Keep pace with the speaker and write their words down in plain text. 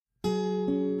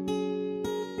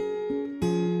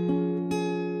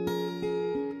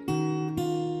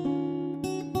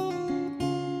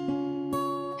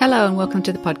Hello and welcome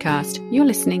to the podcast. You're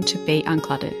listening to Be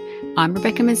Uncluttered. I'm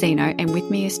Rebecca Mazzino and with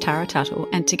me is Tara Tuttle,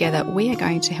 and together we are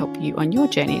going to help you on your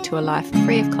journey to a life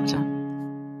free of clutter.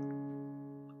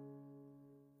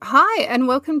 Hi and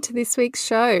welcome to this week's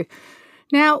show.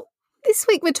 Now, this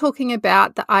week we're talking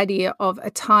about the idea of a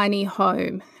tiny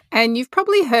home, and you've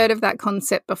probably heard of that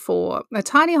concept before. A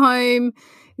tiny home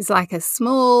is like a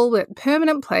small but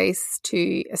permanent place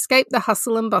to escape the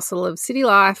hustle and bustle of city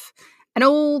life and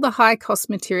all the high-cost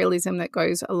materialism that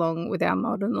goes along with our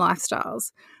modern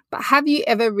lifestyles. But have you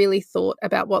ever really thought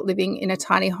about what living in a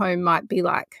tiny home might be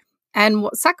like, and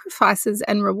what sacrifices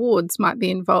and rewards might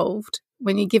be involved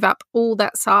when you give up all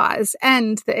that size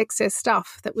and the excess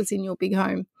stuff that was in your big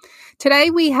home? Today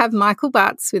we have Michael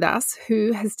Bartz with us,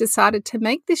 who has decided to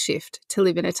make the shift to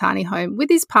live in a tiny home with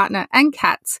his partner and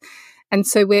cats. And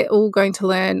so we're all going to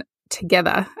learn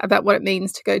together about what it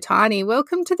means to go tiny.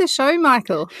 Welcome to the show,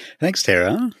 Michael. Thanks,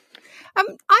 Tara.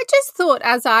 I just thought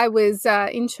as I was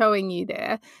introing you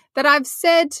there that I've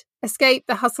said escape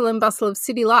the hustle and bustle of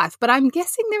city life, but I'm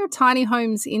guessing there are tiny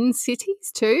homes in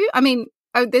cities too. I mean,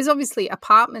 there's obviously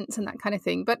apartments and that kind of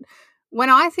thing, but when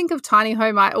I think of tiny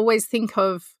home, I always think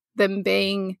of them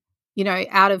being, you know,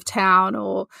 out of town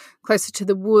or closer to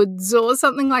the woods or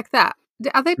something like that.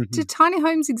 Do tiny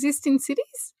homes exist in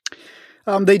cities?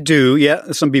 They do,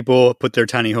 yeah. Some people put their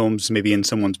tiny homes maybe in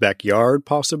someone's backyard,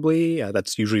 possibly.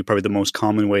 That's usually probably the most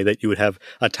common way that you would have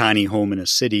a tiny home in a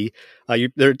city.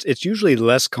 It's usually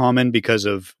less common because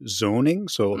of zoning.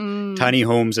 So tiny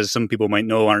homes, as some people might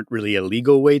know, aren't really a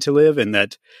legal way to live, and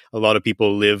that a lot of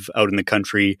people live out in the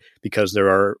country because there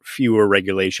are fewer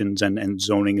regulations and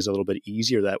zoning is a little bit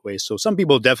easier that way. So some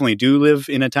people definitely do live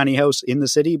in a tiny house in the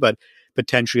city, but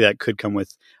potentially that could come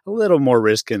with a little more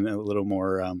risk and a little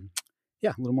more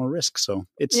a little more risk. So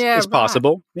it's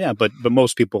possible. Yeah, but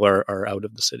most people are out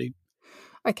of the city.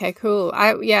 Okay, cool.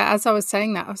 As I was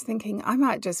saying that, I was thinking I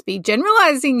might just be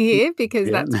generalizing here because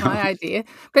that's my idea.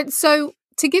 But so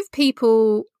to give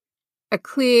people a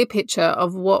clear picture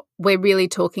of what we're really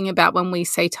talking about when we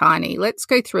say tiny, let's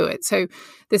go through it. So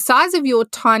the size of your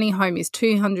tiny home is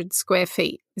 200 square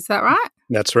feet. Is that right?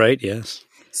 That's right, yes.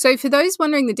 So for those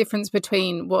wondering the difference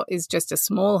between what is just a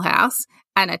small house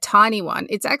and a tiny one,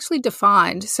 it's actually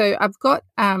defined. So I've got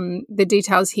the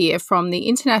details here from the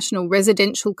International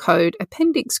Residential Code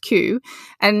Appendix Q,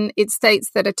 and it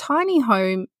states that a tiny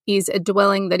home is a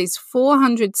dwelling that is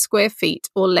 400 square feet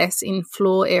or less in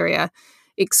floor area,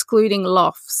 excluding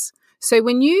lofts. So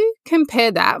when you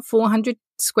compare that 400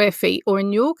 square feet, or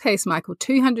in your case, Michael,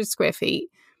 200 square feet,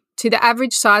 to the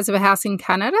average size of a house in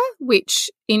Canada, which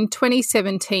in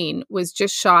 2017 was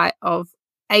just shy of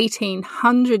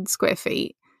 1,800 square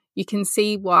feet, you can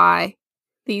see why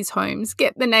these homes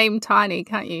get the name tiny,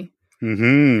 can't you?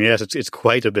 Yes, it's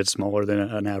quite a bit smaller than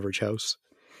an average house.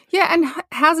 Yeah, and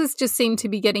houses just seem to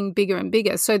be getting bigger and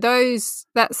bigger. So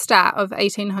that stat of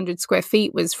 1,800 square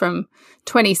feet was from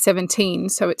 2017,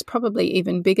 so it's probably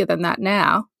even bigger than that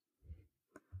now.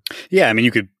 Yeah, I mean,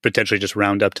 you could potentially just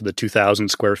round up to the 2,000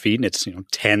 square feet, and it's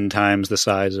 10 times the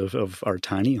size of our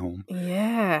tiny home.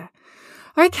 Yeah.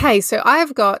 Okay, so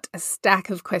I've got a stack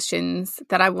of questions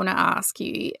that I want to ask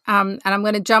you, and I'm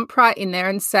going to jump right in there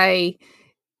and say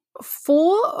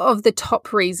 4 of the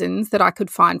top reasons that I could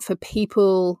find for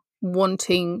people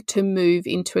wanting to move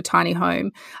into a tiny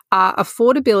home are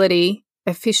affordability,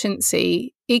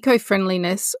 efficiency,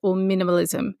 eco-friendliness, or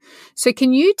minimalism. So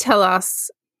can you tell us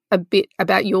a bit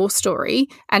about your story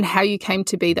and how you came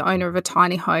to be the owner of a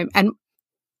tiny home? And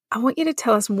I want you to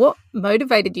tell us what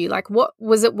motivated you. Like, what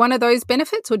was it, one of those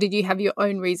benefits, or did you have your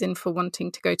own reason for wanting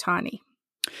to go tiny?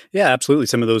 Yeah, absolutely.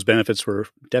 Some of those benefits were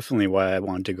definitely why I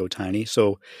wanted to go tiny.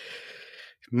 So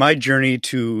my journey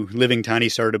to living tiny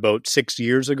started about 6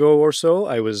 years ago or so.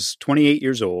 I was 28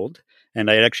 years old, and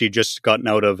I had actually just gotten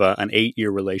out of an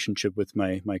 8-year relationship with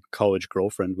my college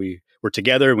girlfriend. We were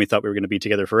together and we thought we were going to be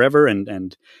together forever,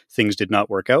 and things did not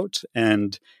work out.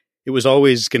 And it was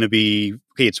always going to be,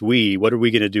 okay, it's we. What are we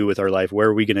going to do with our life? Where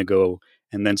are we going to go?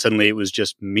 And then suddenly it was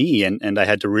just me, and I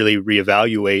had to really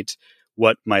reevaluate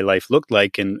what my life looked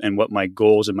like and what my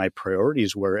goals and my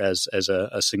priorities were as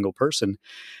a single person.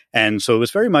 And so it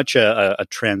was very much a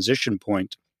transition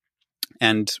point.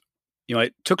 And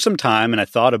it took some time, and I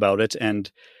thought about it, and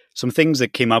some things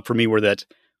that came up for me were that,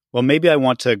 well, maybe I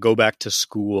want to go back to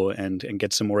school and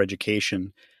get some more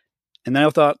education. And then I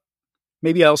thought,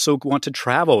 maybe I also want to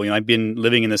travel. I've been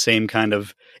living in the same kind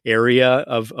of area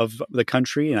of the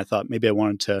country, and I thought maybe I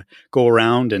wanted to go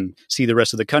around and see the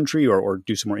rest of the country or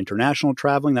do some more international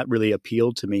traveling. That really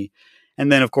appealed to me. And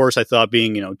then, of course, I thought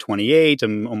being, 28,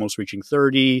 I'm almost reaching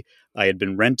 30. I had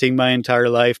been renting my entire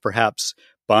life. Perhaps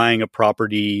buying a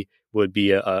property would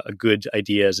be a good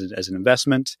idea as an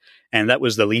investment. And that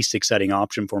was the least exciting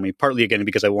option for me, partly, again,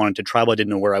 because I wanted to travel. I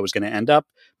didn't know where I was going to end up,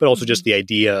 but also just the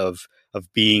idea of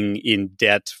being in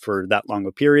debt for that long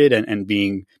a period and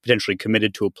being potentially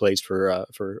committed to a place for a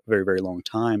very, very long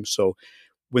time. So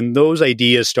when those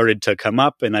ideas started to come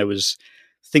up and I was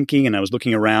thinking and I was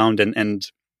looking around and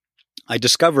I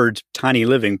discovered tiny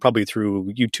living probably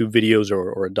through YouTube videos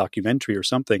or a documentary or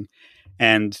something.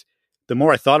 And the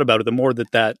more I thought about it, the more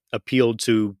that appealed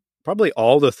to probably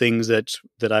all the things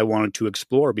that I wanted to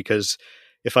explore. Because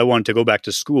if I wanted to go back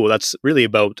to school, that's really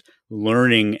about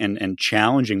learning and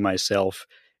challenging myself.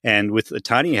 And with a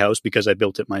tiny house, because I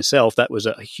built it myself, that was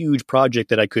a huge project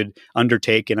that I could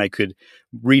undertake, and I could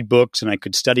read books and I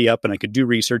could study up and I could do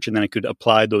research, and then I could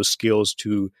apply those skills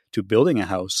to building a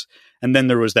house. And then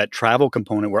there was that travel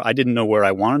component where I didn't know where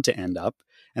I wanted to end up.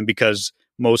 And because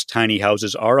most tiny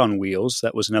houses are on wheels,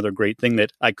 that was another great thing,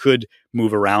 that I could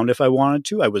move around if I wanted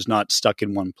to. I was not stuck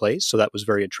in one place. So that was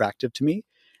very attractive to me.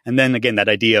 And then again, that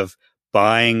idea of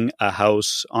buying a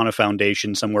house on a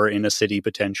foundation somewhere in a city,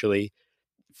 potentially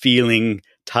feeling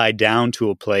tied down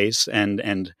to a place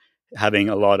and having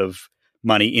a lot of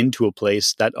money into a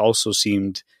place, that also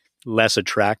seemed less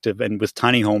attractive. And with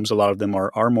tiny homes, a lot of them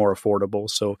are more affordable.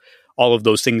 So all of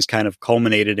those things kind of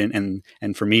culminated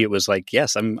and for me, it was like,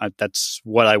 yes, that's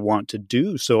what I want to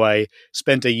do. So I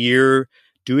spent a year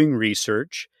doing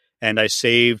research and I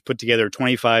put together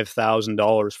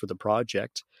 $25,000 for the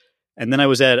project. And then I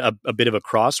was at a bit of a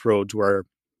crossroads where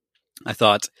I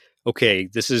thought, okay,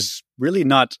 this is really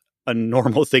not a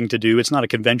normal thing to do. It's not a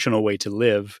conventional way to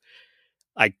live.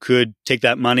 I could take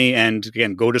that money and,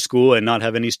 again, go to school and not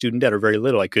have any student debt or very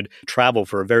little. I could travel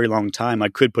for a very long time. I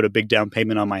could put a big down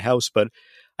payment on my house, but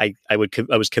I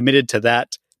was committed to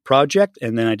that project.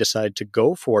 And then I decided to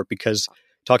go for it because,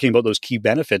 talking about those key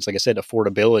benefits, like I said,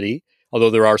 affordability,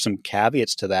 although there are some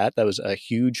caveats to that, that was a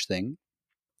huge thing.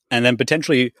 And then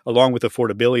potentially, along with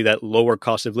affordability, that lower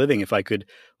cost of living, if I could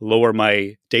lower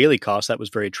my daily costs, that was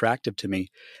very attractive to me.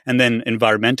 And then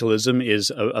environmentalism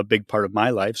is a big part of my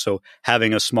life. So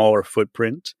having a smaller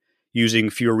footprint, using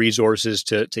fewer resources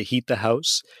to heat the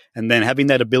house, and then having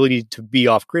that ability to be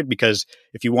off grid, because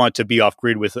if you want to be off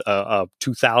grid with a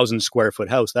 2,000 square foot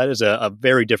house, that is a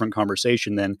very different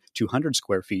conversation than 200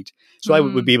 square feet. So I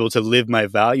would be able to live my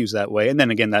values that way. And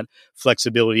then again, that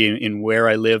flexibility in where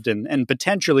I lived and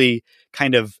potentially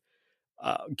kind of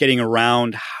getting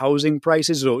around housing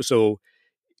prices. So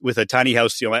with a tiny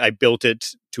house, I built it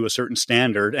to a certain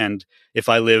standard. And if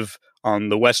I live on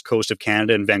the west coast of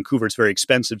Canada and Vancouver, it's very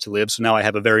expensive to live. So now I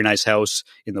have a very nice house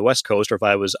in the west coast, or if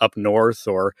I was up north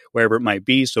or wherever it might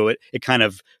be. So it kind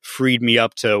of freed me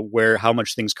up to how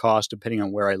much things cost depending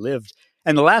on where I lived.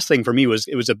 And the last thing for me was,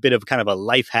 it was a bit of kind of a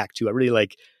life hack too. I really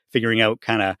like figuring out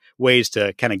kind of ways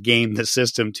to kind of game the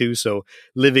system too. So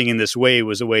living in this way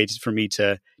was a way for me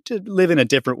to live in a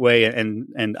different way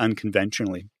and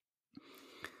unconventionally.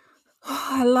 Oh,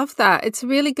 I love that. It's a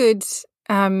really good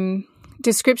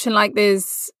description. Like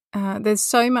there's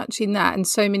so much in that and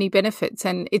so many benefits,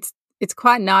 and it's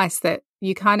quite nice that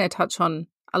you kind of touch on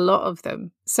a lot of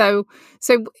them. So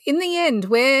in the end,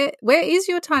 where is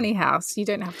your tiny house? You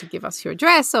don't have to give us your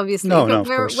address, obviously. No, but of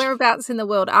course. Whereabouts in the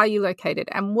world are you located?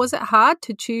 And was it hard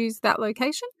to choose that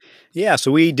location? Yeah,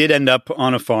 so we did end up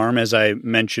on a farm, as I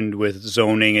mentioned. With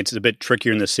zoning, it's a bit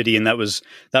trickier in the city, and that was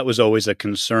always a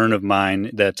concern of mine,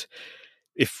 that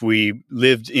if we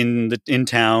lived in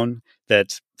town,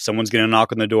 that someone's going to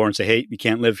knock on the door and say, "Hey, you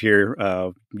can't live here.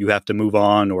 You have to move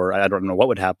on," or I don't know what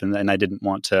would happen, and I didn't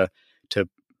want to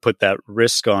put that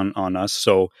risk on us.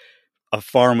 So a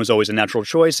farm was always a natural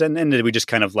choice, and we just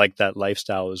kind of liked that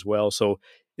lifestyle as well. So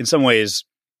in some ways,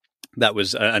 that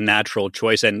was a natural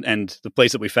choice, and the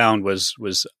place that we found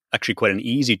was actually quite an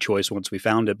easy choice once we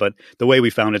found it. But the way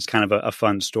we found it's kind of a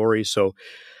fun story. So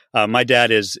my dad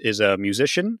is a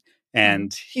musician,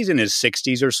 and he's in his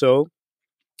 60s or so.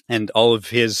 And all of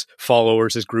his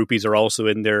followers, his groupies, are also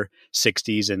in their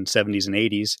 60s and 70s and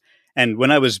 80s. And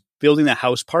when I was building the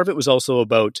house, part of it was also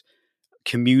about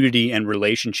community and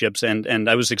relationships. And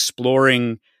I was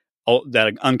exploring all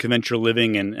that unconventional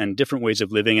living and different ways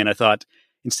of living. And I thought,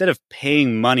 instead of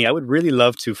paying money, I would really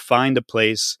love to find a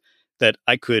place that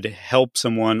I could help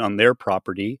someone on their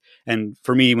property. And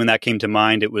for me, when that came to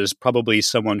mind, it was probably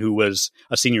someone who was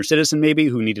a senior citizen, maybe,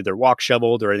 who needed their walk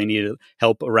shoveled, or they needed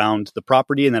help around the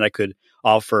property, and that I could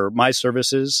offer my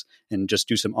services and just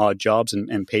do some odd jobs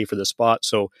and pay for the spot.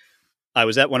 So I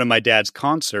was at one of my dad's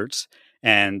concerts,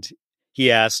 and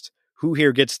he asked, who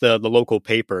here gets the local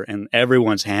paper? And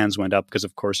everyone's hands went up because,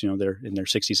 of course, they're in their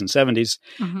 60s and 70s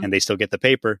and they still get the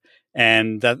paper.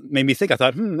 And that made me think. I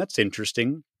thought, that's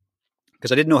interesting,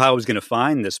 because I didn't know how I was going to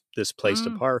find this place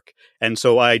to park. And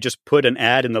so I just put an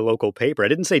ad in the local paper. I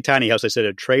didn't say tiny house. I said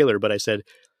a trailer, but I said,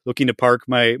 looking to park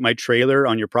my trailer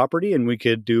on your property, and we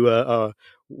could do a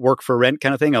work for rent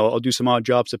kind of thing. I'll do some odd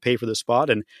jobs to pay for the spot.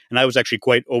 And I was actually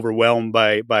quite overwhelmed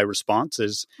by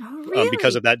responses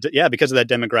because of that. Yeah, because of that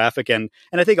demographic. And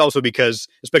I think also because,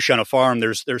 especially on a farm,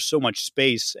 there's so much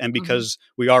space. And because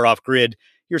we are off grid,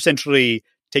 you're essentially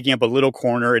taking up a little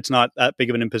corner. It's not that big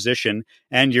of an imposition,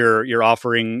 and you're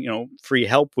offering, free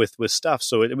help with stuff.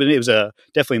 So it was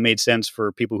definitely made sense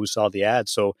for people who saw the ad.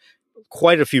 So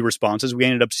quite a few responses. We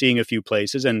ended up seeing a few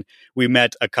places, and we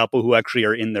met a couple who actually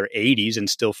are in their 80s and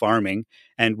still farming.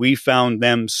 And we found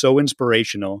them so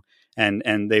inspirational,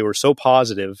 and they were so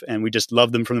positive, and we just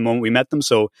loved them from the moment we met them.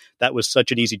 So that was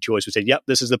such an easy choice. We said, yep,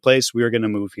 this is the place. We are going to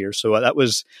move here. So that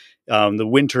was the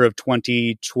winter of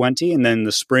 2020. And then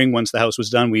the spring, once the house was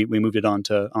done, we moved it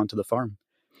onto the farm.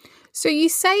 So you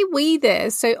say we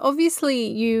there. So obviously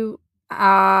you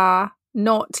are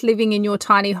not living in your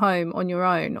tiny home on your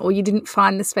own, or you didn't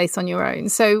find the space on your own.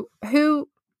 So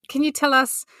can you tell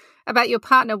us about your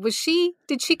partner?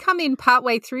 Did she come in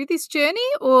partway through this journey,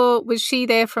 or was she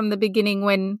there from the beginning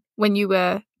when you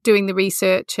were doing the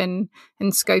research and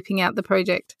scoping out the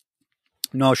project?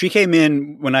 No, she came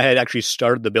in when I had actually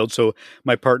started the build. So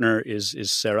my partner is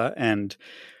Sarah, and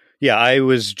yeah, I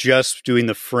was just doing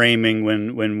the framing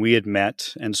when we had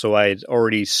met, and so I had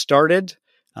already started.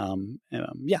 And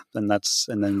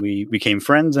then we became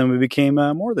friends, and we became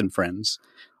more than friends.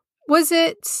 Was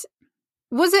it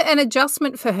an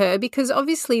adjustment for her? Because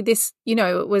obviously this,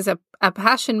 it was a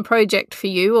passion project for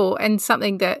you, and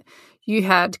something that you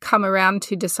had come around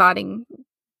to deciding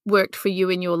worked for you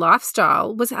in your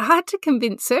lifestyle. Was it hard to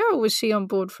convince her, or was she on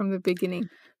board from the beginning?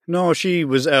 No, she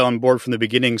was on board from the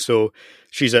beginning. So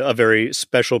she's a very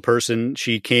special person.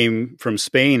 She came from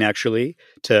Spain, actually,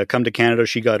 to come to Canada.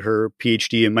 She got her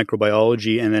PhD in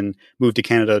microbiology and then moved to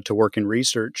Canada to work in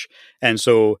research. And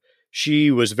so she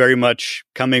was very much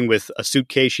coming with a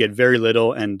suitcase. She had very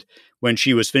little. And when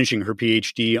she was finishing her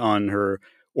PhD on her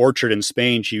orchard in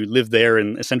Spain, she lived there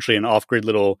in essentially an off-grid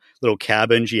little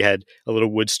cabin. She had a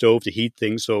little wood stove to heat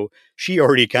things. So she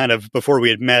already kind of, before we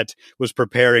had met, was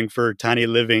preparing for tiny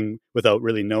living without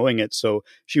really knowing it. So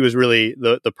she was really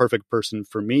the perfect person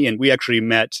for me. And we actually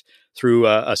met through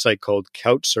a site called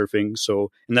Couchsurfing.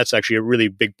 And that's actually a really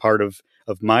big part of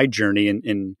my journey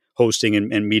in hosting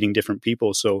and meeting different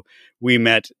people. So we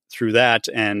met through that,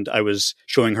 and I was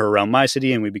showing her around my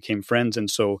city, and we became friends. And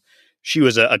so she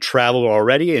was a traveler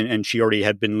already, and she already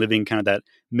had been living kind of that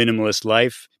minimalist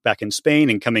life back in Spain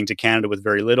and coming to Canada with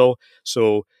very little.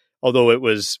 So although it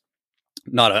was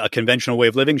not a conventional way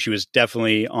of living, she was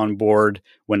definitely on board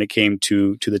when it came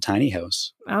to the tiny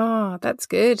house. Oh, that's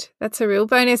good. That's a real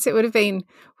bonus. It would have been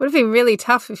really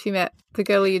tough if you met the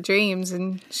girl of your dreams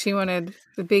and she wanted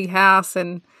the big house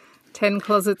and 10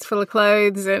 closets full of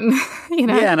clothes and,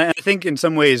 Yeah, and I think in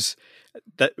some ways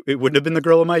that it wouldn't have been the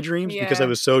girl of my dreams because I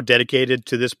was so dedicated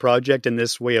to this project and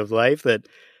this way of life that,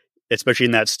 especially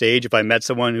in that stage, if I met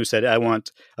someone who said, I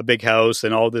want a big house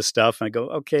and all this stuff, and I go,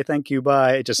 okay, thank you,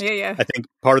 bye. I think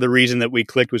part of the reason that we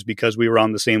clicked was because we were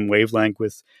on the same wavelength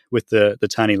with the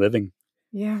tiny living.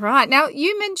 Yeah, right. Now,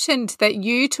 you mentioned that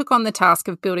you took on the task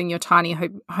of building your tiny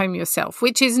home yourself,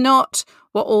 which is not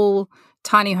what all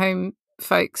tiny home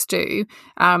folks do.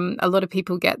 A lot of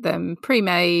people get them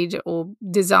pre-made or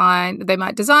design. They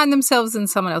might design themselves and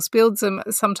someone else builds them.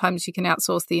 Sometimes you can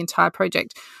outsource the entire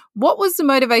project. What was the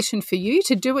motivation for you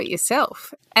to do it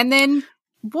yourself? And then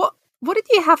what did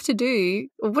you have to do,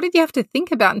 or what did you have to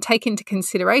think about and take into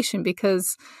consideration?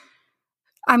 Because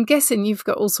I'm guessing you've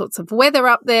got all sorts of weather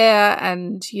up there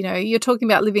and, you're talking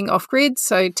about living off grid.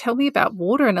 So tell me about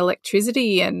water and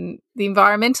electricity and the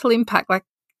environmental impact. Like,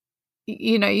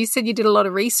 you said you did a lot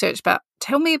of research, but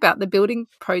tell me about the building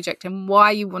project and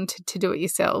why you wanted to do it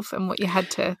yourself and what you had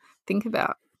to think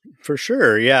about. For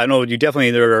sure. Yeah, no, you definitely,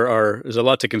 there's a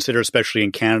lot to consider, especially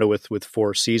in Canada with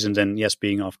 4 seasons and yes,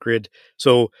 being off grid.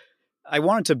 So I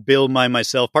wanted to build mine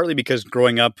myself, partly because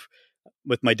growing up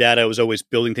with my dad, I was always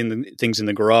building things in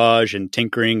the garage and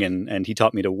tinkering, and he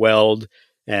taught me to weld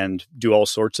and do all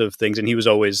sorts of things. And he was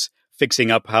always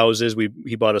fixing up houses.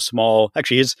 He bought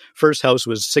actually his first house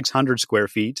was 600 square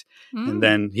feet. And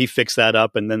then he fixed that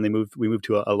up, and then we moved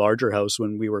to a larger house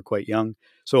when we were quite young.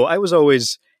 So I was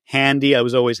always handy. I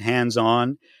was always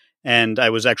hands-on. And I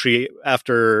was actually,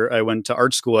 after I went to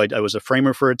art school, I was a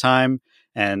framer for a time.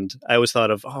 And I always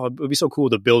thought of, it would be so cool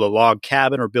to build a log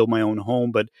cabin or build my own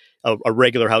home, but a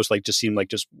regular house just seemed like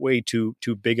just way too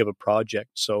big of a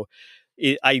project. So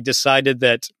I decided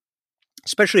that,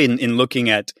 especially in looking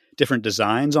at different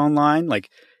designs online,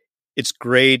 like it's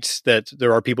great that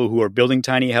there are people who are building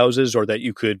tiny houses, or that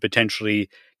you could potentially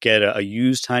get a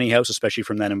used tiny house, especially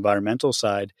from that environmental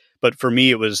side. But for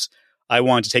me, I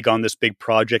wanted to take on this big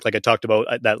project, like I talked about,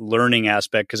 that learning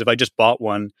aspect. Because if I just bought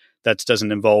one, that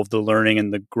doesn't involve the learning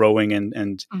and the growing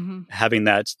and having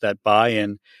that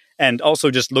buy-in. And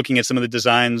also just looking at some of the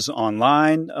designs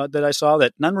online that I saw,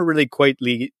 that none were really quite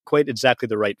exactly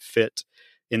the right fit.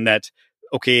 In that,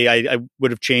 okay, I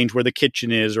would have changed where the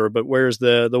kitchen is, but where's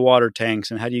the water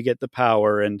tanks, and how do you get the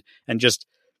power, and just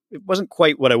it wasn't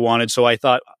quite what I wanted. So I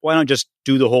thought, why not just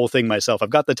do the whole thing myself? I've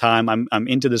got the time. I'm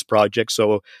into this project,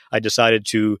 so I decided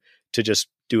to just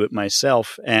do it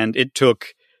myself. And it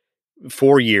took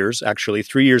 4 years, actually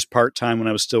 3 years part-time when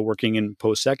I was still working in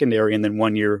post-secondary, and then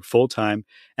 1 year full-time.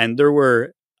 And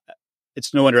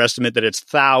it's no underestimate that it's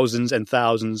thousands and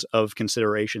thousands of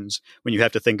considerations when you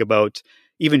have to think about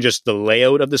even just the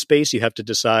layout of the space. You have to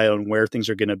decide on where things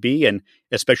are going to be. And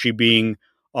especially being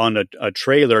on a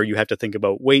trailer, you have to think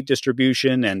about weight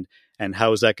distribution and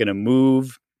how is that going to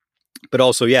move. But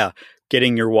also,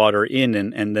 getting your water in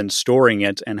and then storing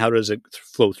it, and how does it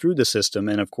flow through the system.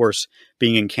 And of course,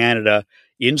 being in Canada,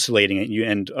 insulating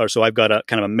it. So I've got a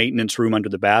kind of a maintenance room under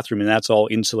the bathroom, and that's all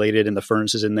insulated, and the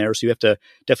furnace is in there. So you have to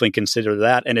definitely consider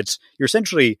that. And you're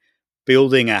essentially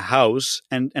building a house.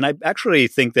 And I actually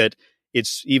think that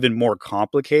it's even more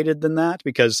complicated than that,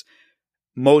 because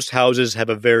most houses have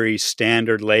a very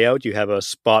standard layout. You have a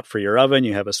spot for your oven,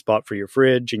 you have a spot for your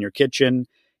fridge and your kitchen.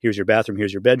 Here's your bathroom,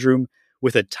 here's your bedroom.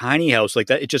 With a tiny house like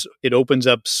that, it opens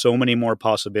up so many more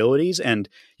possibilities, and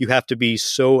you have to be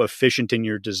so efficient in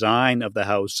your design of the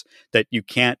house that you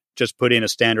can't just put in a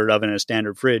standard oven and a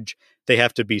standard fridge. They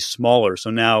have to be smaller. So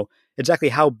now, exactly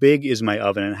how big is my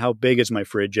oven, and how big is my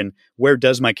fridge, and where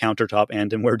does my countertop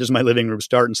end, and where does my living room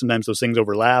start? And sometimes those things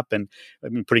overlap, and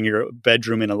putting your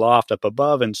bedroom in a loft up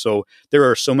above. And so there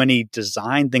are so many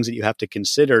design things that you have to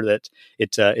consider that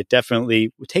it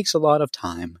definitely takes a lot of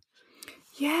time.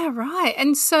 Yeah, right.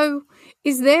 And so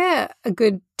is there a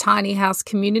good tiny house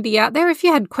community out there? If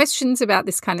you had questions about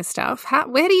this kind of stuff,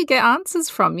 where do you get answers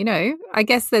from? I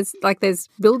guess there's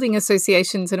building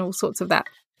associations and all sorts of that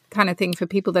kind of thing for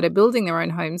people that are building their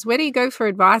own homes. Where do you go for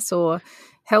advice or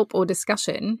help or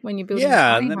discussion when you're building a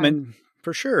tiny home? I mean,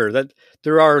 for sure. That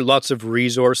there are lots of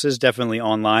resources definitely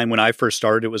online. When I first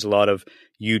started, it was a lot of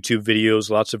YouTube videos,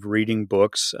 lots of reading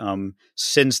books.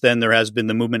 Since then,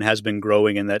 the movement has been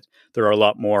growing, and that there are a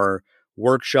lot more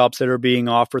workshops that are being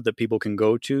offered that people can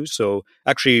go to. So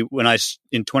actually,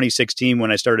 in 2016,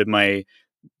 when I started my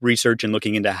research and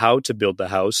looking into how to build the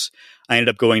house, I ended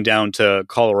up going down to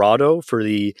Colorado for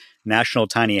the National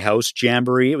Tiny House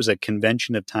Jamboree. It was a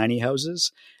convention of tiny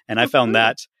houses, and I found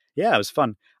that, it was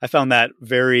fun. I found that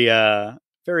very,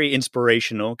 very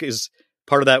inspirational, because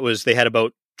part of that was they had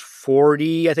about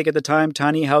 40, I think at the time,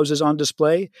 tiny houses on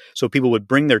display. So people would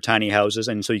bring their tiny houses,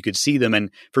 and so you could see them.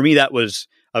 And for me, that was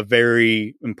a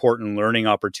very important learning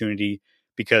opportunity,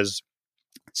 because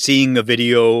seeing a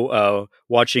video,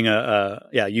 watching a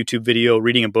YouTube video,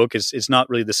 reading a book is not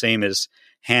really the same as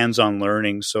hands-on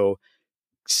learning. So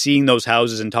seeing those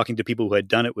houses and talking to people who had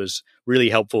done it was really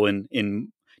helpful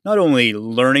in not only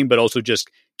learning, but also just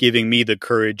giving me the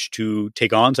courage to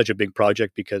take on such a big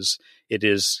project, because it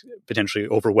is potentially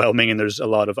overwhelming and there's a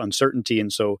lot of uncertainty.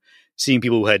 And so seeing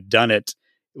people who had done it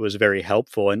was very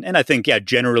helpful. And I think,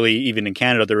 generally, even in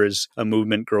Canada, there is a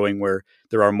movement growing where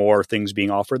there are more things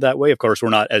being offered that way. Of course, we're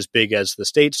not as big as the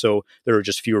States, so there are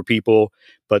just fewer people,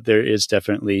 but there is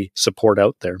definitely support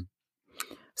out there.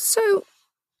 So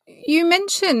you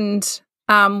mentioned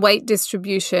weight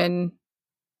distribution,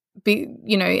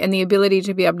 and the ability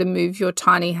to be able to move your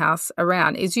tiny house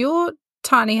around. Is your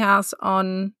tiny house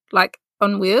on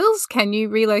wheels? Can you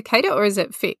relocate it, or is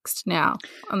it fixed now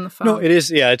on the farm? No, it is.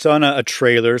 Yeah, it's on a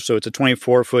trailer. So it's a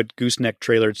 24-foot gooseneck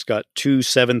trailer. It's got two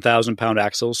 7,000-pound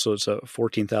axles. So it's a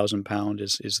 14,000 pound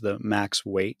is the max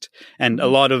weight. And a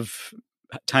lot of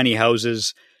tiny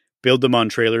houses build them on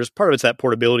trailers. Part of it's that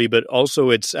portability, but also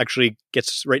it's actually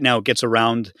gets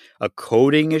around a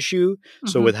coding issue.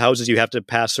 So with houses, you have to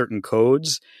pass certain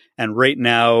codes. And right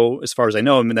now, as far as I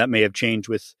know, that may have changed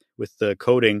with the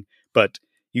coding, but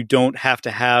you don't have to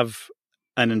have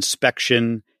an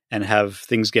inspection and have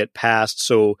things get passed.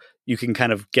 So you can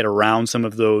kind of get around some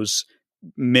of those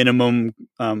minimum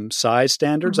size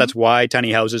standards. That's why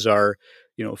tiny houses are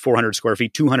 400 square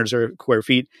feet, 200 square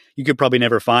feet, you could probably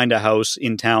never find a house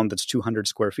in town that's 200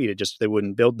 square feet. They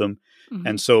wouldn't build them. Mm-hmm.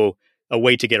 And so a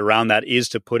way to get around that is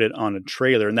to put it on a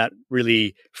trailer. And that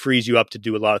really frees you up to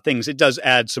do a lot of things. It does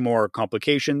add some more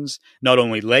complications, not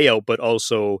only layout, but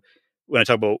also when I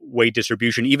talk about weight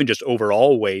distribution, even just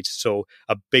overall weight. So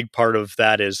a big part of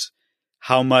that is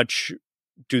how much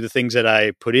do the things that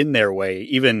I put in there weigh,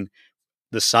 even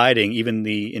the siding, even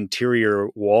the interior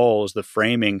walls, the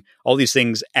framing, all these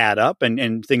things add up,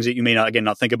 and things that you may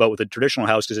not think about with a traditional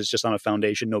house because it's just on a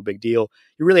foundation, no big deal.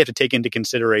 You really have to take into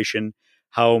consideration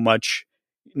how much,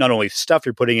 not only stuff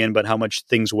you're putting in, but how much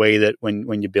things weigh that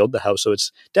when you build the house. So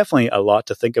it's definitely a lot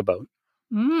to think about.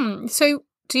 So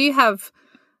do you have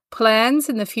plans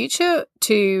in the future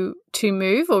to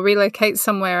move or relocate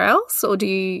somewhere else? Or do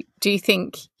you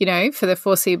think, for the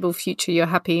foreseeable future, you're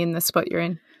happy in the spot you're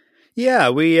in? Yeah,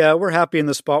 we're happy in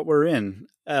the spot we're in.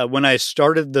 When I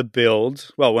started the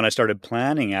build, when I started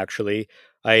planning, actually,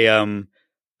 I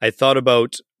thought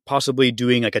about possibly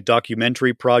doing like a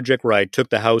documentary project where I took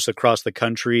the house across the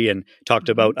country and talked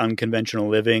about unconventional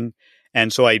living.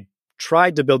 And so I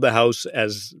tried to build the house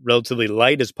as relatively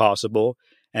light as possible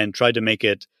and tried to make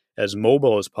it as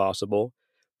mobile as possible.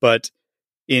 But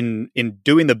in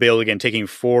doing the build, again, taking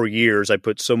 4 years, I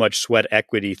put so much sweat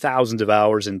equity, thousands of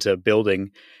hours into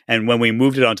building. And when we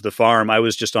moved it onto the farm, I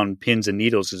was just on pins and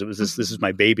needles because it was this is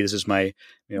my baby. This is my,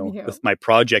 with my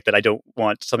project that I don't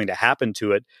want something to happen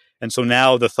to it. And so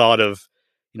now the thought of,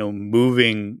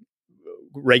 moving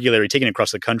regularly, taking it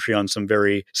across the country on some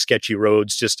very sketchy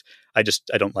roads, I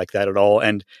don't like that at all.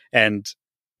 And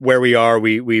where we are,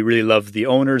 we really love the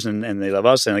owners and they love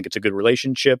us, and like it's a good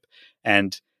relationship.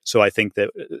 And so I think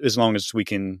that as long as we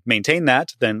can maintain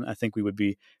that, then I think we would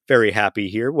be very happy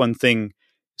here. One thing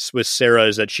with Sarah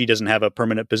is that she doesn't have a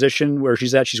permanent position where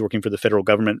she's at. She's working for the federal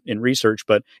government in research,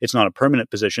 but it's not a permanent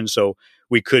position. So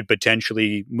we could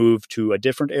potentially move to a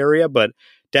different area. But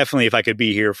definitely if I could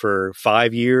be here for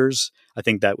 5 years, I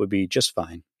think that would be just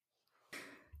fine.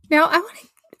 Now, I want to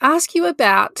ask you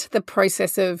about the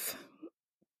process of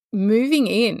moving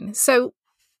in. So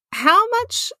how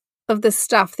much of the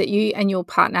stuff that you and your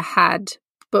partner had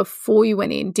before you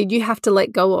went in did you have to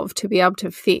let go of to be able to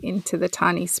fit into the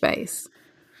tiny space?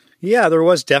 Yeah, there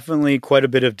was definitely quite a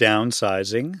bit of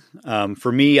downsizing.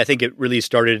 For me, I think it really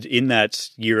started in that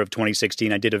year of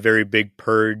 2016. I did a very big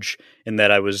purge in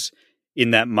that I was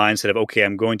in that mindset of, okay,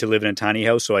 I'm going to live in a tiny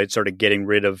house. So I started getting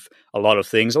rid of a lot of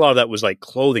things. A lot of that was like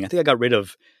clothing. I think I got rid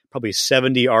of probably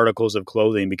 70 articles of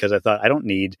clothing because I thought I don't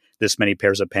need this many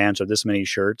pairs of pants or this many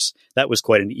shirts. That was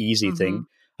quite an easy thing.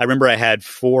 I remember I had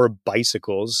 4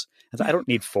 bicycles. I thought I don't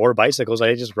need 4 bicycles.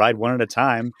 I just ride one at a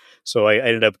time. So I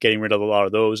ended up getting rid of a lot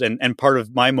of those. And part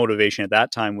of my motivation at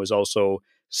that time was also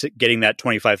getting that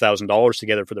 $25,000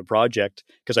 together for the project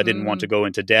because I didn't want to go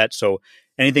into debt. So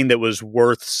anything that was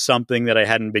worth something that I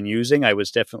hadn't been using, I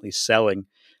was definitely selling.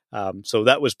 So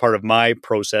that was part of my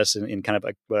process in kind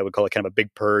of what I would call it kind of a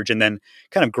big purge. And then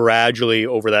kind of gradually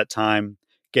over that time,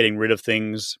 getting rid of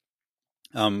things.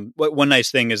 One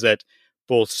nice thing is that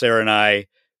both Sarah and I,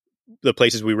 the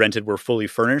places we rented were fully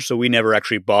furnished. So we never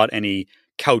actually bought any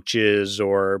couches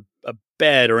or a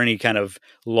bed or any kind of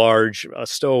large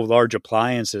stove, large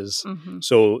appliances.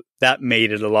 So that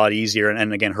made it a lot easier.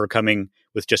 And again, her coming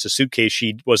with just a suitcase,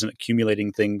 she wasn't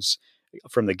accumulating things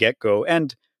from the get-go.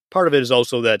 And part of it is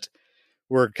also that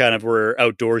we're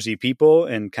outdoorsy people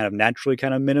and kind of naturally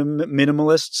kind of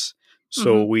minimalists.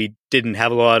 So we didn't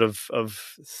have a lot of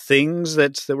things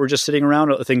that were just sitting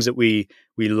around. Things that we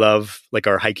love, like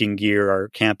our hiking gear, our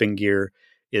camping gear,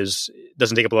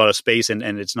 doesn't take up a lot of space and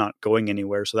it's not going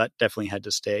anywhere. So that definitely had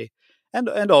to stay.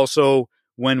 And also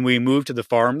when we moved to the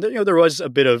farm, there was a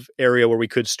bit of area where we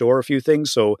could store a few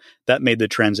things. So that made the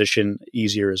transition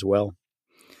easier as well.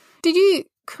 Did you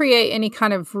create any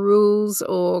kind of rules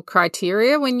or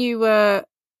criteria when you were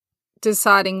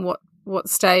deciding what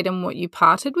stayed and what you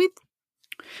parted with?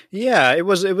 Yeah, it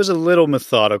was a little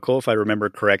methodical, if I remember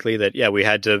correctly, that, we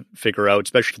had to figure out,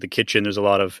 especially for the kitchen, there's a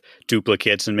lot of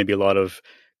duplicates and maybe a lot of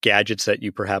gadgets that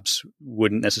you perhaps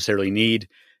wouldn't necessarily need.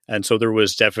 And so there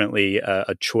was definitely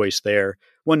a choice there.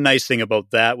 One nice thing about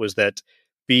that was that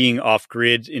being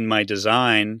off-grid in my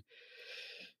design,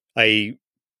 I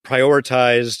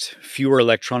prioritized fewer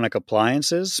electronic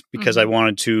appliances because I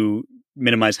wanted to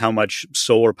minimize how much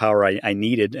solar power I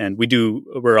needed. And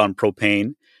we're on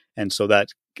propane. And so that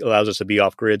allows us to be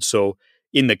off grid. So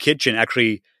in the kitchen,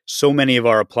 actually, so many of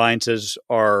our appliances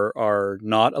are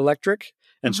not electric.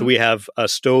 And so we have a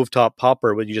stovetop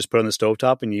popper where you just put on the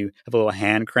stovetop and you have a little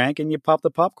hand crank and you pop the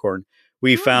popcorn.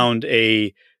 We found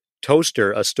a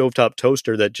toaster, a stovetop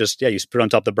toaster that just, you put on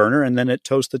top of the burner and then it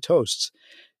toasts the toasts.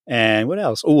 And what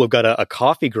else? Oh, I've got a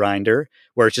coffee grinder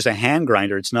where it's just a hand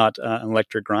grinder. It's not an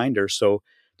electric grinder. So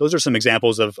those are some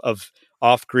examples of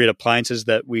off-grid appliances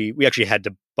that we actually had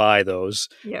to buy those.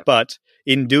 Yep. But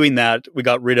in doing that, we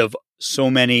got rid of so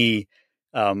many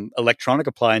electronic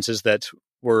appliances that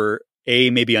were A,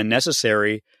 maybe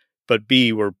unnecessary, but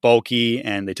B, were bulky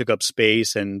and they took up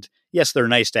space. And yes, they're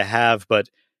nice to have, but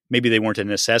maybe they weren't a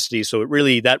necessity. So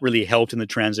that really helped in the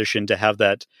transition to have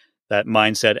that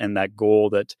mindset and that goal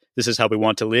that this is how we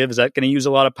want to live. Is that going to use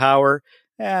a lot of power?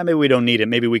 Maybe we don't need it.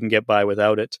 Maybe we can get by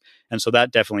without it. And so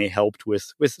that definitely helped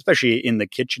with especially in the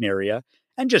kitchen area.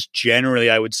 And just generally,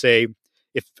 I would say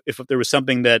if there was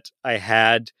something that I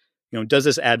had, does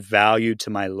this add value to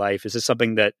my life? Is this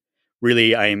something that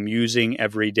really I am using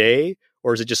every day?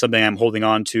 Or is it just something I'm holding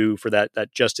on to for that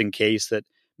just in case that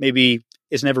maybe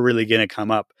is never really going to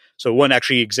come up? So one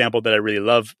actually example that I really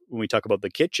love when we talk about the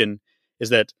kitchen is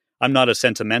that I'm not a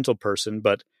sentimental person,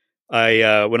 but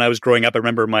when I was growing up, I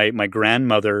remember my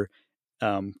grandmother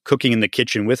cooking in the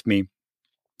kitchen with me,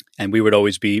 and we would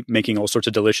always be making all sorts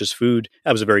of delicious food.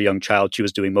 I was a very young child; she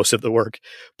was doing most of the work.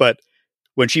 But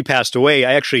when she passed away,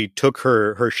 I actually took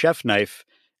her chef knife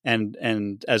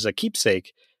and as a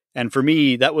keepsake. And for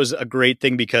me, that was a great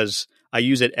thing because I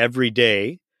use it every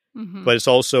day, but it's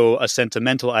also a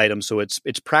sentimental item, so it's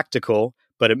practical,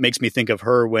 but it makes me think of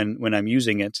her when I'm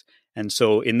using it. And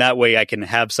so in that way, I can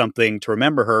have something to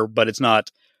remember her, but it's not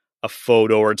a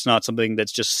photo or it's not something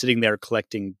that's just sitting there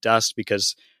collecting dust.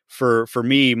 Because for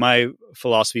me, my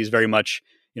philosophy is very much,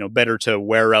 better to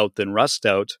wear out than rust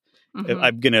out.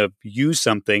 I'm going to use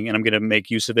something and I'm going to make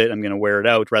use of it. I'm going to wear it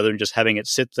out rather than just having it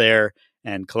sit there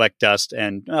and collect dust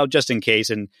and just in case.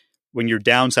 And when you're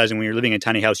downsizing, when you're living in a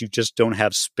tiny house, you just don't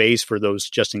have space for those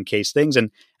just in case things.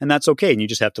 And that's okay. And you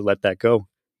just have to let that go.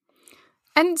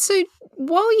 And so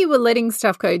while you were letting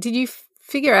stuff go, did you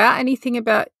figure out anything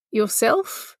about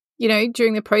yourself,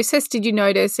 during the process? Did you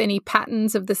notice any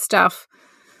patterns of the stuff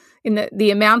in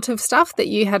the amount of stuff that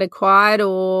you had acquired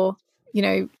or,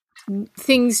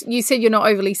 things? You said you're not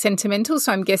overly sentimental,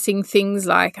 so I'm guessing things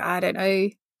like, I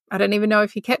don't even know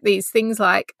if you kept these things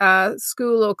like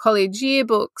school or college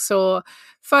yearbooks or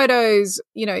photos,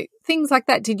 things like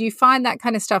that. Did you find that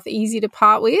kind of stuff easy to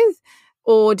part with?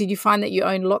 Or did you find that you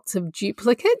own lots of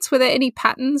duplicates? Were there any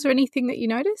patterns or anything that you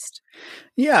noticed?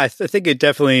 Yeah, I think it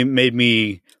definitely made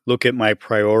me look at my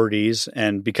priorities.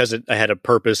 And because I had a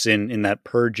purpose in that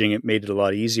purging, it made it a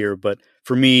lot easier. But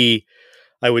for me,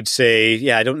 I would say,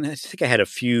 I think I had a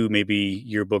few maybe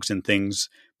yearbooks and things,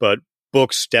 but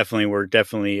books were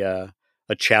definitely a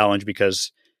challenge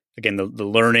because, again, the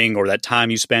learning or that time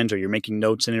you spent or you're making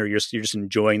notes in it or you're just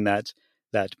enjoying that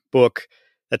book,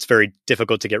 that's very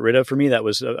difficult to get rid of for me. That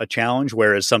was a challenge.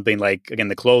 Whereas something like, again,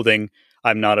 the clothing,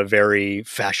 I'm not a very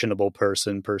fashionable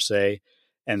person per se.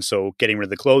 And so getting rid of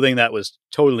the clothing, that was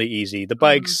totally easy. The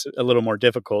bike's a little more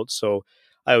difficult. So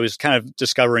I was kind of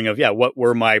discovering what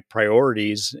were my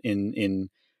priorities in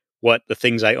what the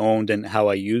things I owned and how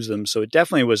I use them. So it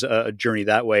definitely was a journey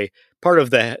that way. Part of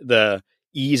the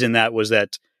ease in that was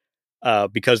that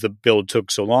because the build took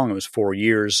so long, it was 4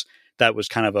 years, that was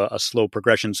kind of a slow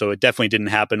progression. So it definitely didn't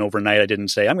happen overnight. I didn't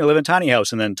say, I'm going to live in a tiny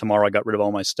house, and then tomorrow I got rid of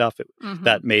all my stuff.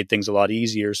 That made things a lot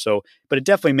easier. So, but it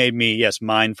definitely made me,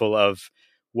 mindful of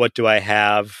what do I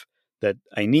have that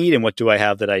I need and what do I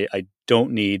have that I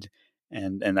don't need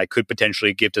and I could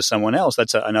potentially give to someone else.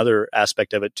 That's another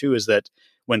aspect of it too, is that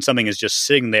when something is just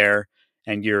sitting there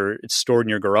and it's stored in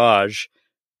your garage,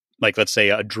 like let's say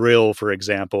a drill, for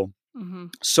example,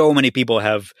 so many people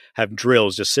have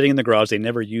drills just sitting in the garage. They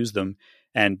never use them.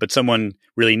 But someone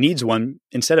really needs one.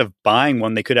 Instead of buying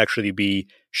one, they could actually be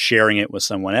sharing it with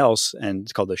someone else. And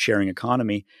it's called the sharing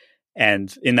economy.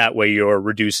 And in that way, you're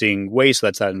reducing waste. So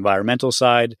that's that environmental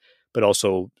side, but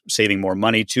also saving more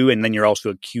money too. And then you're also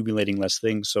accumulating less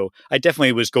things. So I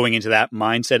definitely was going into that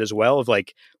mindset as well of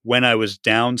like when I was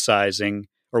downsizing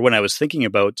or when I was thinking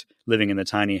about living in the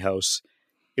tiny house,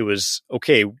 it was,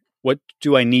 okay, what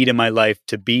do I need in my life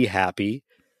to be happy?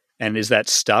 And is that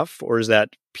stuff or is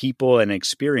that people and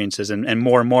experiences? And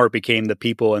more it became the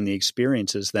people and the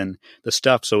experiences than the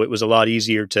stuff. So it was a lot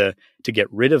easier to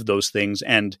get rid of those things.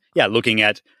 And looking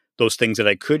at those things that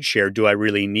I could share, do I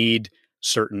really need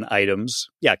certain items?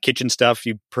 Kitchen stuff,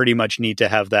 you pretty much need to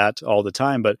have that all the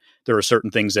time. But there are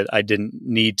certain things that I didn't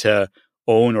need to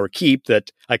own or keep that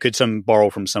I could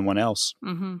borrow from someone else.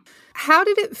 How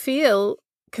did it feel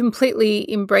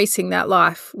completely embracing that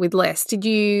life with less? Did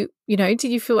you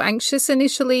feel anxious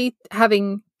initially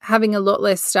having a lot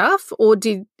less stuff, or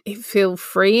did it feel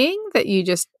freeing that you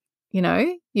just,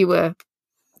 you were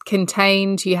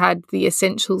contained, you had the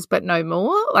essentials but no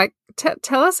more. Like,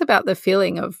 tell us about the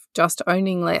feeling of just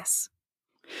owning less.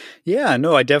 Yeah,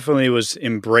 no, I definitely was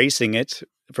embracing it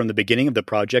from the beginning of the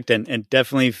project, and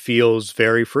definitely feels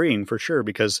very freeing for sure,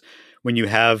 because when you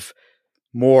have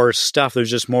more stuff,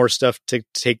 there's just more stuff to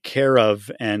take care of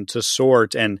and to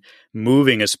sort, and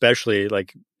moving, especially,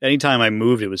 like anytime I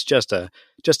moved, it was just a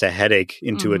headache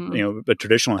into a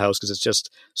traditional house, because it's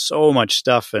just so much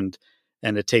stuff, and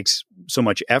it takes so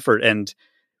much effort. And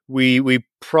we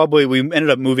ended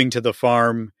up moving to the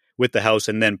farm with the house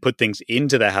and then put things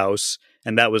into the house.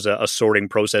 And that was a sorting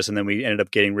process. And then we ended up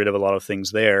getting rid of a lot of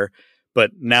things there.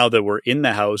 But now that we're in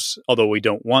the house, although we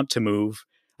don't want to move,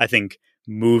 I think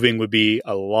moving would be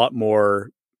a lot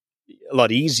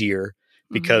easier,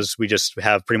 because we just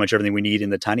have pretty much everything we need in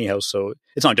the tiny house. So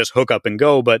it's not just hook up and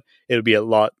go, but it would be a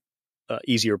lot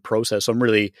easier process. So I'm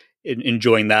really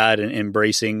enjoying that and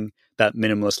embracing that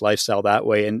minimalist lifestyle that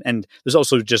way. And there's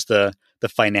also just the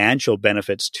financial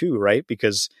benefits too, right?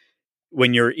 Because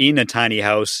when you're in a tiny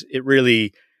house, it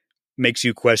really makes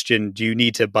you question, do you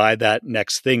need to buy that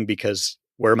next thing? Because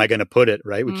where am I going to put it?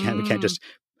 Right. We can't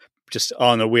just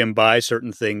on a whim buy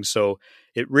certain things. So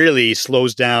it really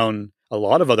slows down a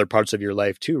lot of other parts of your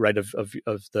life too, right? Of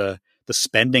the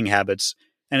spending habits.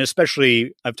 And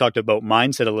especially, I've talked about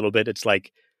mindset a little bit. It's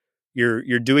like you're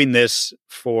doing this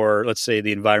for, let's say,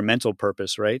 the environmental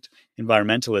purpose, right?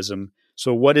 Environmentalism.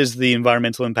 So what is the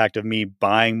environmental impact of me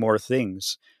buying more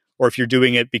things? Or if you're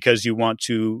doing it because you want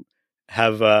to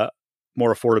have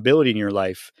more affordability in your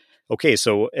life. Okay,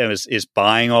 so is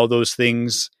buying all those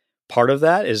things part of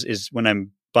that? Is when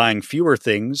I'm buying fewer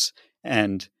things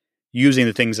and using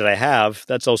the things that I have,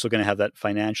 that's also going to have that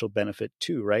financial benefit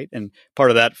too, right? And part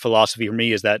of that philosophy for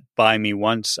me is that buy me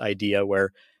once idea,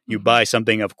 where you buy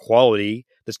something of quality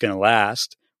that's going to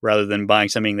last, rather than buying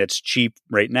something that's cheap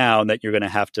right now and that you're going to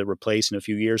have to replace in a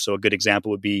few years. So a good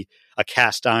example would be a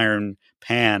cast iron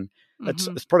pan.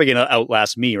 It's probably going to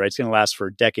outlast me, right? It's going to last for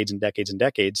decades and decades and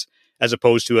decades, as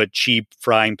opposed to a cheap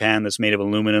frying pan that's made of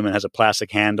aluminum and has a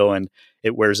plastic handle and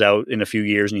it wears out in a few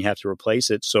years and you have to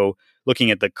replace it. So looking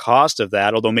at the cost of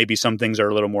that, although maybe some things are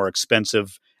a little more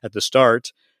expensive at the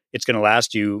start, it's going to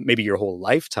last you maybe your whole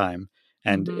lifetime.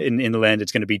 And in the end,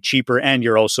 it's going to be cheaper, and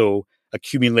you're also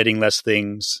accumulating less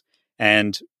things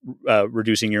and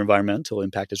reducing your environmental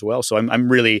impact as well. So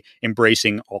I'm really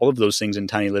embracing all of those things in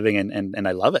tiny living, and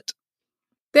I love it.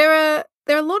 There are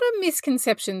a lot of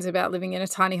misconceptions about living in a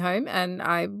tiny home, and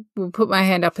I will put my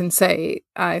hand up and say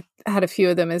I had a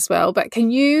few of them as well. But can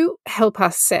you help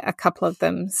us set a couple of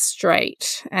them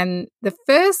straight? And the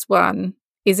first one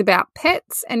is about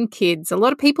pets and kids. A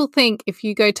lot of people think if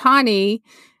you go tiny,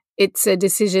 it's a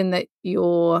decision that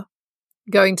you're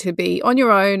going to be on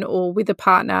your own or with a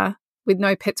partner with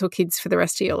no pets or kids for the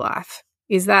rest of your life.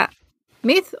 Is that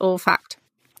myth or fact?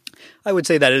 I would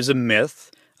say that is a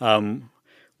myth.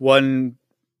 One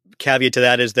caveat to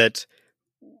that is that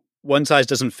one size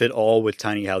doesn't fit all with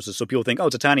tiny houses. So people think, oh,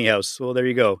 it's a tiny house. Well, there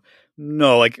you go.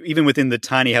 No, like even within the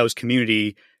tiny house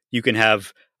community, you can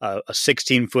have a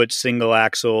 16-foot single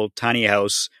axle tiny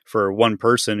house for one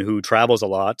person who travels a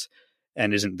lot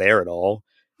and isn't there at all.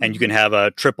 And you can have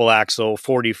a triple axle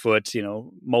 40-foot,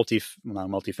 not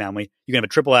multifamily. You can have a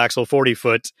triple axle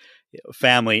 40-foot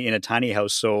family in a tiny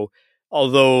house. So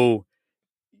although,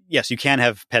 yes, you can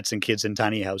have pets and kids in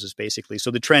tiny houses, basically.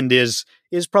 So the trend is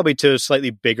probably to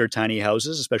slightly bigger tiny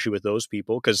houses, especially with those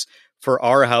people. Because for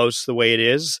our house, the way it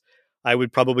is, I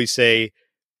would probably say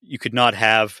you could not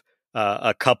have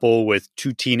a couple with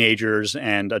two teenagers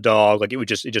and a dog. Like it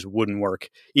just wouldn't work.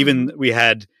 Even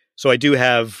so I do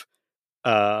have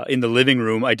in the living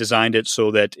room, I designed it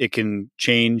so that it can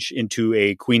change into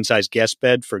a queen size guest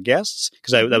bed for guests,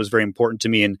 because that was very important to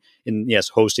me in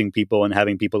hosting people and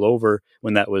having people over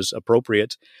when that was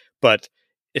appropriate. But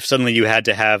if suddenly you had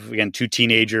to have, again, two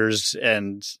teenagers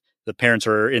and the parents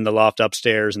are in the loft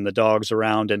upstairs and the dog's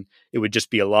around, and it would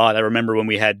just be a lot. I remember when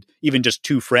we had even just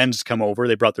two friends come over,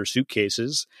 they brought their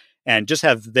suitcases, and just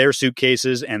have their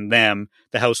suitcases and them,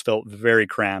 the house felt very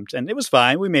cramped. And it was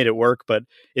fine. We made it work, but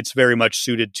it's very much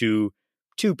suited to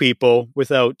two people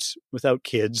without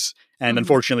kids. And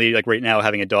unfortunately, like right now,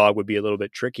 having a dog would be a little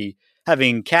bit tricky.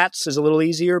 Having cats is a little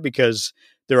easier because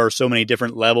there are so many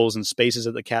different levels and spaces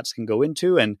that the cats can go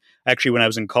into. And actually, when I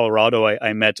was in Colorado,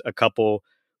 I met a couple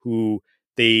who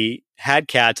they had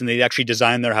cats and they actually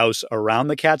designed their house around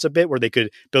the cats a bit, where they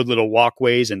could build little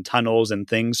walkways and tunnels and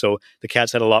things. So the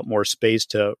cats had a lot more space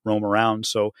to roam around.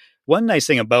 So one nice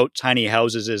thing about tiny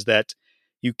houses is that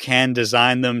you can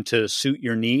design them to suit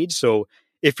your needs. So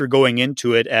if you're going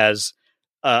into it as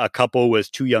a couple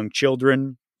with two young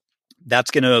children,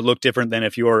 that's going to look different than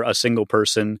if you're a single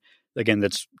person, again,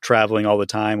 that's traveling all the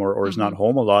time or is not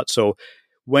home a lot. So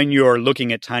when you're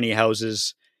looking at tiny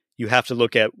houses, you have to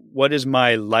look at what is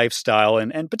my lifestyle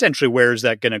and potentially where is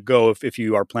that going to go if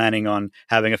you are planning on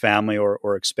having a family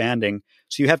or expanding.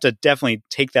 So you have to definitely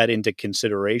take that into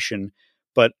consideration.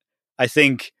 But I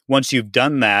think once you've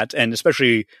done that, and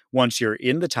especially once you're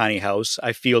in the tiny house,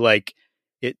 I feel like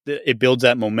it builds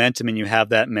that momentum and you have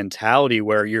that mentality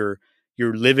where you're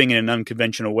living in an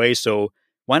unconventional way. So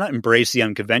why not embrace the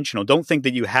unconventional? Don't think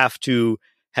that you have to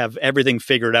have everything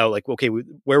figured out. Like, okay,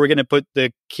 where are we going to put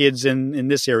the kids in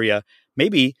this area?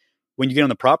 Maybe when you get on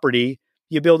the property,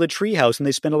 you build a tree house and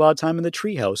they spend a lot of time in the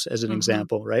tree house as an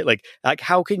example, right? Like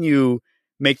how can you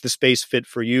make the space fit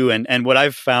for you? And what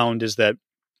I've found is that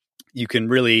you can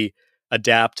really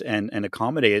adapt and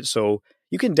accommodate it. So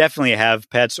you can definitely have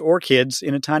pets or kids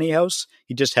in a tiny house.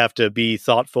 You just have to be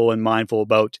thoughtful and mindful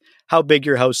about how big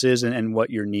your house is and what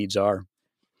your needs are.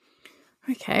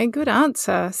 Okay, good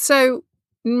answer. So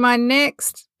my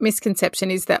next misconception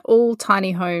is that all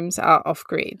tiny homes are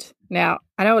off-grid. Now,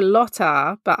 I know a lot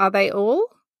are, but are they all?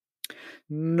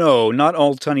 No, not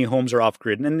all tiny homes are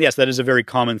off-grid. And yes, that is a very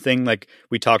common thing. Like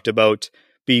we talked about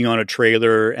being on a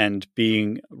trailer and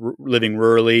living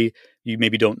rurally. You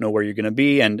maybe don't know where you're going to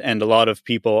be. And a lot of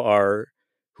people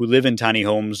who live in tiny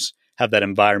homes have that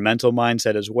environmental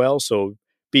mindset as well. So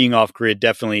being off-grid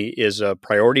definitely is a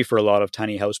priority for a lot of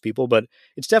tiny house people, but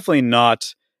it's definitely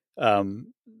not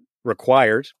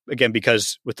required, again,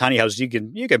 because with tiny houses,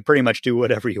 you can pretty much do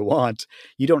whatever you want.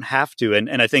 You don't have to.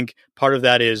 And I think part of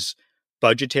that is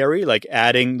budgetary, like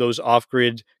adding those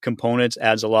off-grid components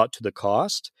adds a lot to the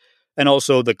cost. And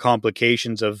also the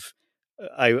complications of,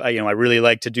 I really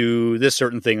like to do this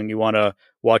certain thing and you want to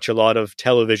watch a lot of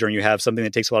television and you have something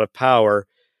that takes a lot of power.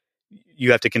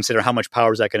 You have to consider how much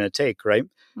power is that going to take, right?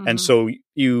 And so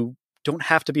you don't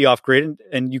have to be off-grid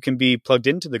and you can be plugged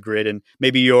into the grid. And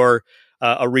maybe you're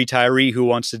a retiree who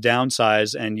wants to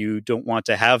downsize and you don't want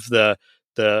to have the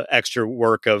extra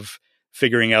work of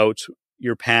figuring out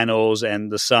your panels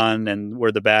and the sun and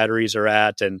where the batteries are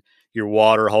at and your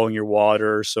water, hauling your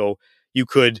water. So you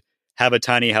could have a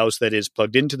tiny house that is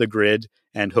plugged into the grid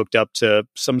and hooked up to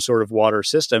some sort of water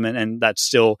system. And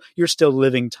that's you're still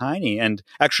living tiny. And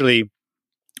actually,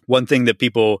 one thing that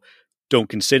people don't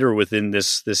consider within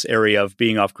this area of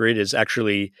being off grid is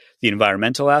actually the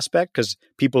environmental aspect, because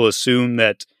people assume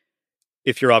that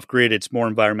if you're off grid, it's more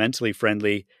environmentally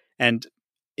friendly. And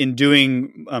in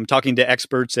doing talking to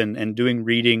experts and doing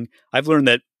reading, I've learned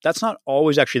that that's not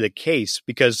always actually the case,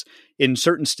 because in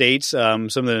certain states, some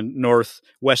of the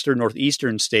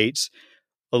northeastern states,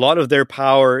 a lot of their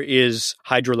power is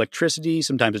hydroelectricity.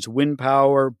 Sometimes it's wind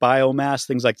power, biomass,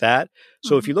 things like that.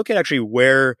 So if you look at actually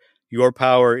where your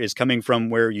power is coming from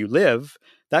where you live,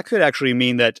 that could actually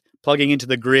mean that plugging into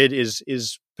the grid is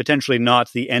potentially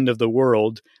not the end of the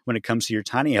world when it comes to your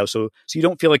tiny house. So you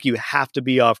don't feel like you have to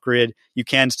be off grid. You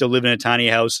can still live in a tiny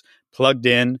house plugged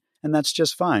in, and that's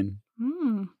just fine.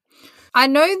 I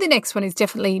know the next one is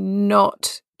definitely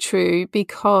not true,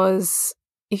 because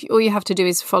if all you have to do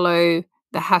is follow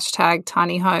the hashtag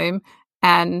tiny home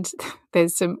and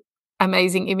there's some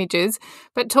amazing images.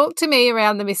 But talk to me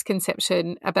around the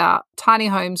misconception about tiny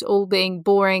homes all being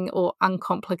boring or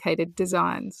uncomplicated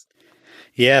designs.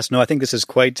 Yes, no, I think this is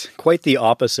quite the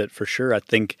opposite for sure. I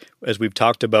think, as we've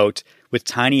talked about, with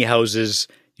tiny houses,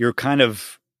 you're kind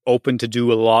of open to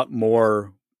do a lot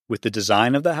more with the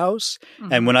design of the house.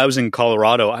 And when I was in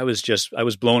Colorado, I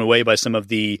was blown away by some of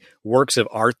the works of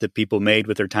art that people made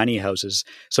with their tiny houses.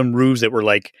 Some roofs that were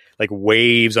like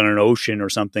waves on an ocean or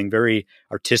something, very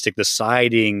artistic. The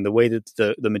siding, the way that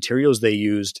the materials they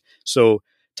used. So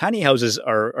tiny houses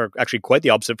are actually quite the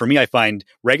opposite. For me, I find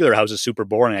regular houses super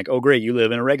boring. Like, oh, great, you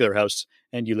live in a regular house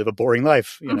and you live a boring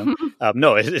life. You know,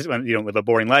 no, you don't live a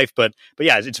boring life, but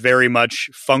yeah, it's very much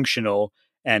functional.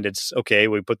 And it's okay,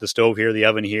 we put the stove here, the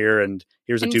oven here, and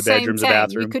here's the two bedrooms, a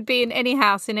bathroom. You could be in any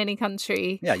house in any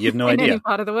country. Yeah, you have no idea. In any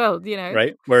part of the world, you know.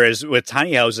 Right? Whereas with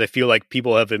tiny houses, I feel like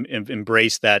people have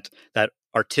embraced that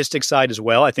artistic side as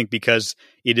well. I think because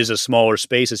it is a smaller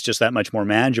space, it's just that much more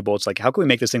manageable. It's like, how can we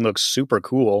make this thing look super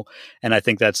cool? And I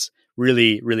think that's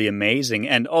really, really amazing.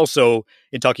 And also,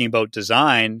 in talking about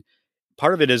design,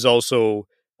 part of it is also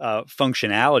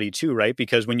functionality too, right?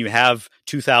 Because when you have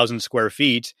 2,000 square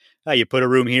feet, you put a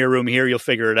room here, you'll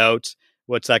figure it out.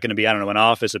 What's that going to be? I don't know, an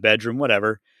office, a bedroom,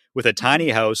 whatever. With a tiny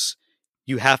house,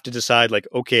 you have to decide like,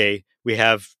 okay, we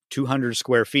have 200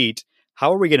 square feet.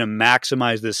 how are we going to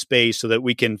maximize this space so that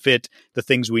we can fit the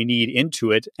things we need into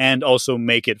it and also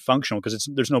make it functional? Because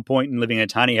there's no point in living in a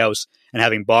tiny house and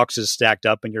having boxes stacked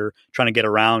up and you're trying to get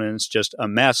around and it's just a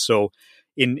mess. So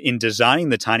in designing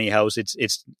the tiny house,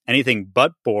 it's anything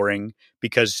but boring,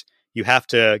 because you have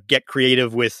to get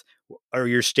creative with, are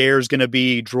your stairs going to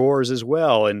be drawers as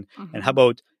well? And how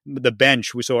about the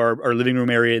bench? So our living room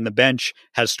area in the bench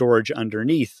has storage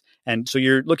underneath. And so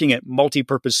you're looking at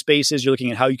multi-purpose spaces. You're looking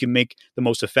at how you can make the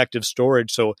most effective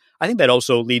storage. So I think that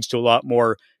also leads to a lot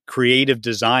more creative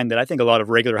design that I think a lot of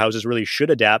regular houses really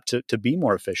should adapt to be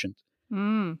more efficient.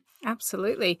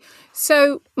 Absolutely.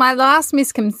 So my last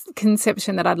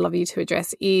misconception that I'd love you to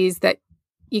address is that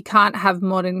you can't have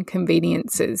modern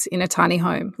conveniences in a tiny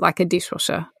home, like a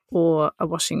dishwasher or a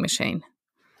washing machine.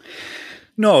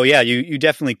 No, yeah, you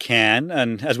definitely can.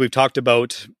 And as we've talked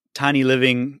about, tiny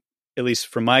living, at least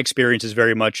from my experience, is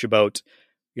very much about,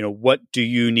 what do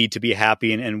you need to be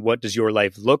happy and what does your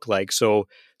life look like? So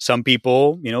some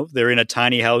people, they're in a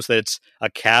tiny house that's a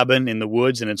cabin in the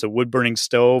woods and it's a wood burning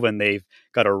stove and they've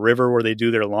got a river where they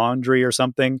do their laundry or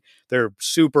something. They're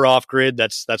super off grid.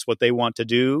 That's what they want to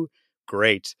do.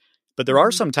 Great. But there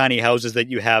are some tiny houses that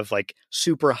you have like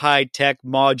super high tech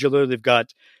modular. They've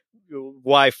got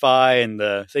Wi-Fi and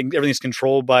everything's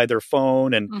controlled by their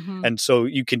phone. And so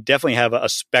you can definitely have a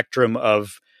spectrum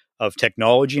of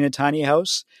technology in a tiny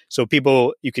house. So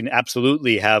you can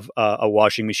absolutely have a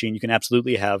washing machine. You can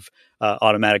absolutely have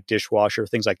automatic dishwasher,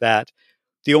 things like that.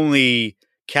 The only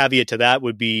caveat to that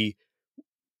would be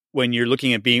when you're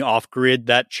looking at being off grid,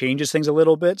 that changes things a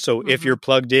little bit. So if you're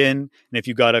plugged in and if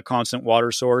you've got a constant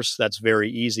water source, that's very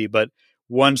easy. But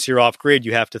once you're off grid,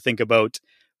 you have to think about,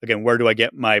 again, where do I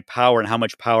get my power and how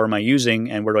much power am I using?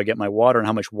 And where do I get my water and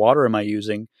how much water am I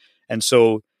using? And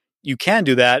so you can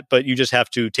do that, but you just have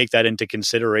to take that into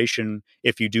consideration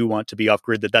if you do want to be off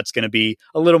grid, that's going to be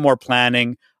a little more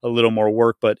planning, a little more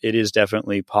work, but it is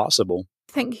definitely possible.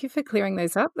 Thank you for clearing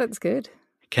those up. That's good.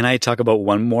 Can I talk about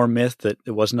one more myth that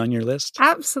it wasn't on your list?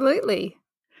 Absolutely.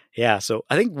 Yeah. So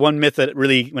I think one myth that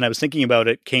really, when I was thinking about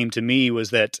it, came to me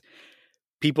was that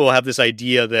people have this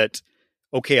idea that,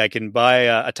 okay, I can buy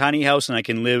a tiny house and I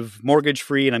can live mortgage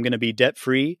free and I'm going to be debt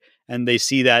free. And they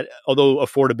see that, although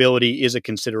affordability is a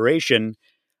consideration,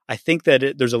 I think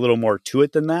that there's a little more to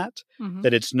it than that,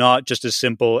 that it's not just as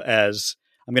simple as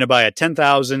I'm going to buy a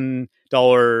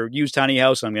 $10,000 used tiny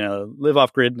house. I'm going to live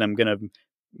off grid and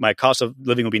my cost of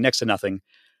living will be next to nothing.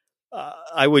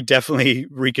 I would definitely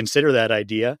reconsider that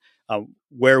idea.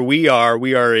 Where we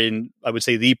are in, I would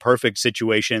say, the perfect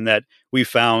situation that we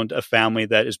found a family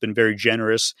that has been very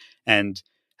generous and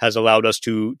has allowed us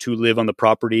to live on the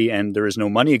property, and there is no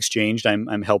money exchanged.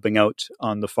 I'm helping out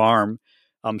on the farm.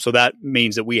 So that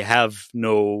means that we have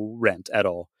no rent at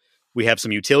all. We have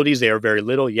some utilities. They are very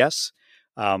little, yes.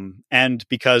 And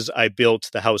because I built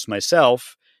the house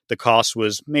myself, the cost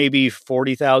was maybe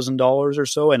 $40,000 or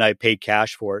so, and I paid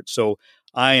cash for it. So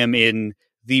I am in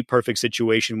the perfect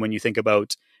situation when you think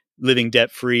about living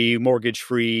debt-free,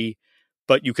 mortgage-free,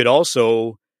 but you could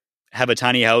also have a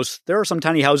tiny house. There are some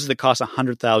tiny houses that cost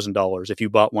 $100,000 if you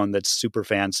bought one that's super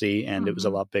fancy and it was a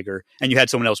lot bigger and you had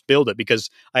someone else build it, because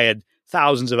I had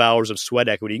thousands of hours of sweat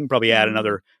equity. You can probably add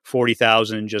another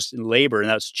 40,000 just in labor, and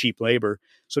that's cheap labor.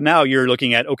 So now you're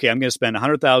looking at, okay, I'm going to spend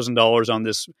 $100,000 on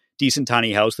this decent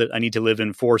tiny house that I need to live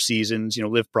in 4 seasons,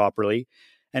 live properly.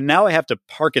 And now I have to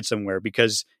park it somewhere,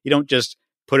 because you don't just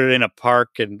put it in a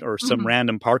park or some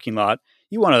random parking lot.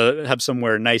 You want to have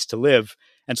somewhere nice to live.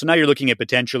 And so now you're looking at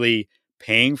potentially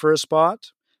paying for a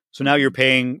spot. So now you're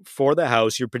paying for the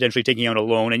house, you're potentially taking out a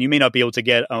loan, and you may not be able to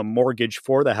get a mortgage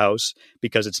for the house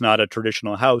because it's not a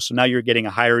traditional house. So now you're getting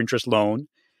a higher interest loan.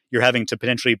 You're having to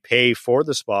potentially pay for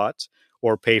the spot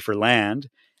or pay for land.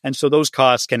 And so those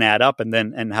costs can add up.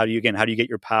 And how do you get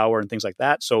your power and things like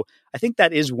that? So I think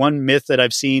that is one myth that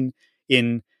I've seen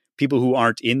in people who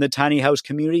aren't in the tiny house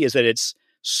community, is that it's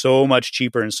so much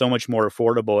cheaper and so much more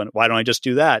affordable. And why don't I just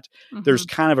do that? There's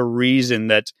kind of a reason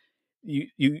that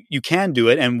you can do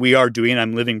it, and we are doing it.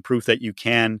 I'm living proof that you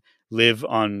can live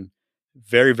on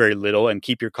very, very little and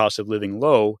keep your cost of living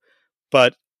low.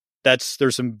 But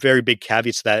there's some very big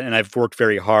caveats to that, and I've worked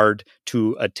very hard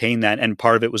to attain that. And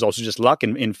part of it was also just luck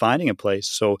in finding a place.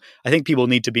 So I think people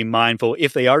need to be mindful,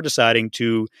 if they are deciding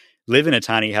to live in a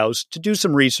tiny house, to do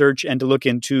some research and to look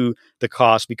into the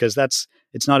cost, because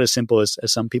it's not as simple as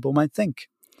some people might think.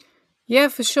 Yeah,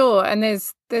 for sure. And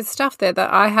there's stuff there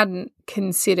that I hadn't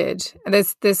considered. And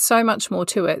there's so much more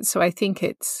to it. So I think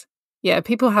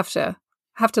people have to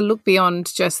look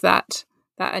beyond just that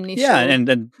initial. Yeah,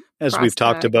 and as we've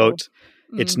talked about,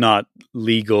 it's not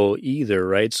legal either,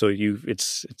 right? So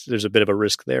it's there's a bit of a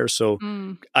risk there. So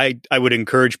I would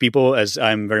encourage people, as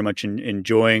I'm very much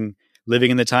enjoying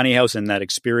living in the tiny house and that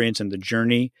experience and the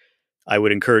journey. I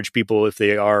would encourage people, if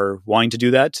they are wanting to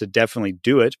do that, to definitely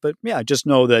do it. But yeah, just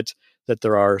know that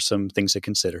there are some things to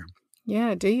consider.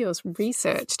 Yeah, do your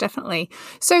research, definitely.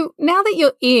 So now that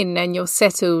you're in and you're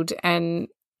settled and,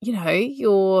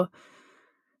 you're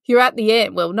at the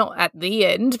end, well, not at the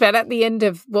end, but at the end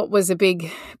of what was a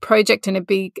big project and a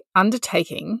big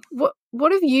undertaking,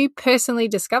 what have you personally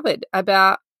discovered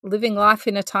about living life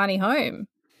in a tiny home?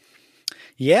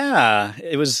 Yeah,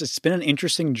 it's been an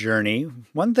interesting journey.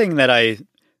 One thing that I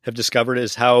have discovered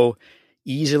is how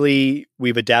easily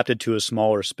we've adapted to a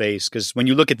smaller space. Because when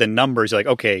you look at the numbers, you're like,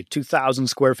 okay, 2,000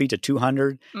 square feet to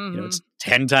 200, it's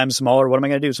 10 times smaller. What am I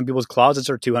going to do? Some people's closets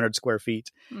are 200 square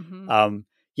feet.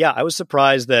 Yeah, I was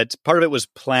surprised that part of it was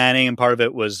planning and part of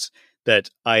it was that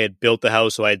I had built the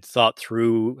house, so I had thought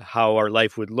through how our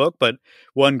life would look. But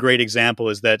one great example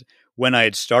is that when I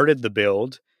had started the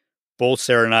build, both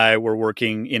Sarah and I were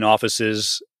working in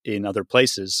offices in other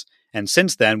places. And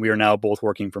since then, we are now both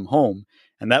working from home.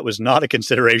 And that was not a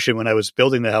consideration when I was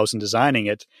building the house and designing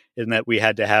it, in that we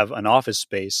had to have an office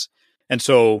space. And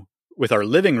so with our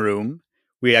living room,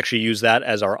 we actually use that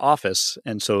as our office.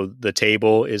 And so the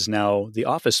table is now the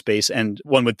office space. And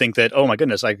one would think that, oh my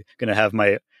goodness, I'm going to have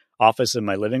my office in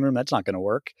my living room. That's not going to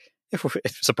work.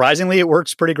 Surprisingly, it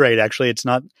works pretty great. Actually, it's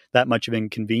not that much of an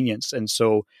inconvenience. And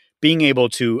so being able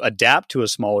to adapt to a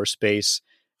smaller space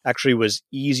actually was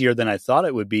easier than I thought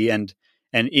it would be. And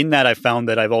in that, I found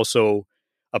that I've also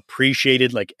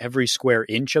appreciated like every square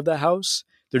inch of the house.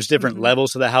 There's different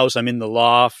levels to the house. I'm in the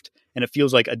loft and it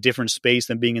feels like a different space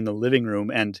than being in the living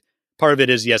room. And part of it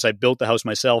is, yes, I built the house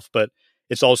myself, but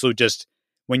it's also just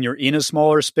when you're in a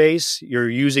smaller space, you're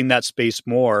using that space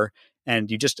more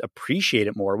and you just appreciate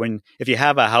it more. If you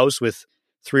have a house with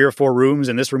 3 or 4 rooms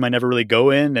and this room I never really go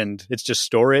in and it's just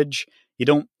storage, you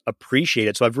don't appreciate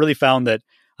it. So I've really found that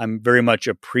I'm very much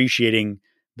appreciating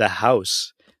the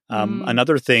house.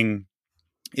 Another thing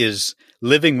is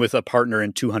living with a partner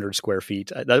in 200 square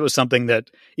feet. That was something that,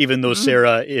 even though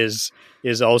Sarah is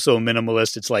also a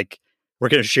minimalist, it's like we're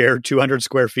going to share 200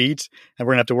 square feet and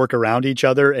we're going to have to work around each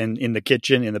other and in the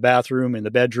kitchen, in the bathroom, in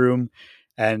the bedroom.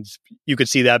 And you could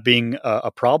see that being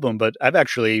a problem, but I've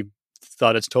actually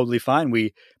thought it's totally fine.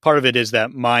 Part of it is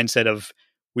that mindset of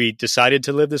we decided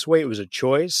to live this way. It was a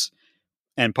choice.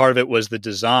 And part of it was the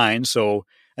design. So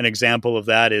an example of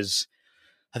that is,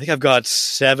 I think I've got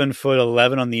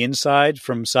 7'11" on the inside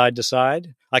from side to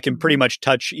side. I can pretty much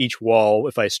touch each wall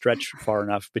if I stretch far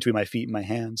enough between my feet and my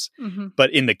hands.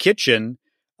 But in the kitchen,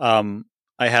 I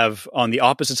have on the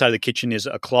opposite side of the kitchen is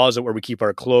a closet where we keep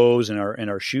our clothes and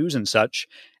our shoes and such.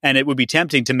 And it would be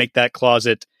tempting to make that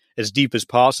closet as deep as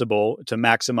possible to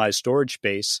maximize storage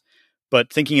space.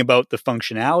 But thinking about the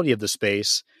functionality of the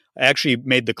space, I actually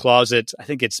made the closet, I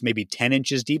think it's maybe 10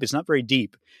 inches deep. It's not very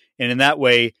deep. And in that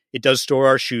way, it does store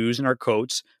our shoes and our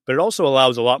coats, but it also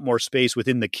allows a lot more space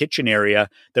within the kitchen area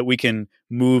that we can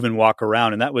move and walk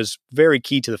around. And that was very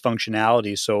key to the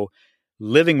functionality. So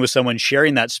living with someone,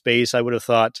 sharing that space, I would have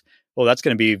thought, well, that's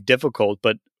going to be difficult,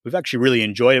 but we've actually really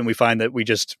enjoyed it. And we find that we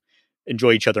just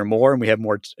enjoy each other more and we have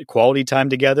more quality time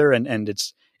together. And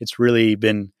it's really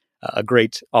been a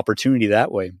great opportunity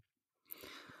that way.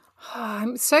 Oh,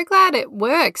 I'm so glad it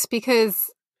works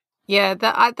because, yeah,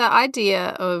 the idea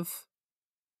of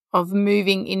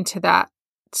moving into that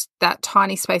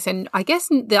tiny space, and I guess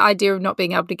the idea of not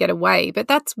being able to get away, but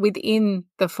that's within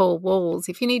the 4 walls.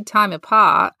 If you need time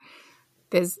apart,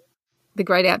 there's the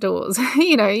great outdoors.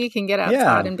 You can get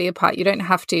outside and be apart. You don't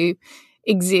have to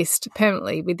exist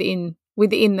permanently within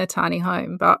the tiny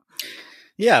home, but.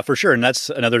 Yeah, for sure. And that's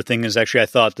another thing is actually I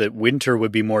thought that winter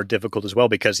would be more difficult as well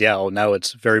because, now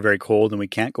it's very, very cold and we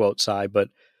can't go outside,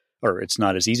 or it's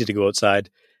not as easy to go outside.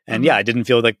 And I didn't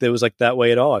feel like it was like that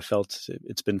way at all. I felt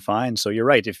it's been fine. So you're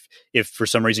right. If for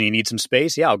some reason you need some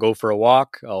space, I'll go for a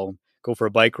walk. I'll go for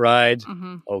a bike ride.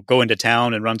 I'll go into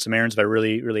town and run some errands if I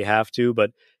really, really have to.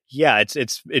 But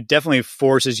it definitely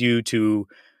forces you to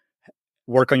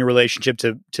work on your relationship,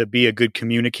 to be a good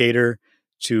communicator,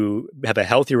 to have a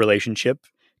healthy relationship,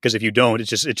 because if you don't, it's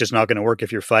just not going to work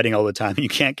if you're fighting all the time and you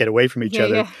can't get away from each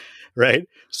other, right?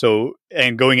 So,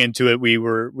 and going into it, we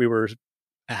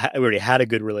already had a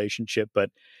good relationship,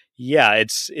 but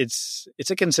it's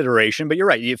a consideration. But you're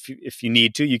right. If you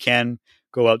need to, you can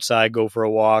go outside, go for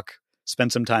a walk,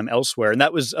 spend some time elsewhere, and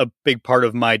that was a big part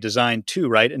of my design too,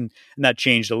 right? And that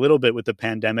changed a little bit with the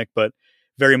pandemic, but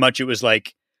very much it was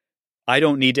like I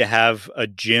don't need to have a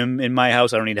gym in my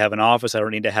house. I don't need to have an office. I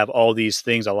don't need to have all these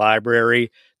things, a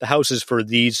library. The house is for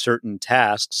these certain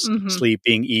tasks,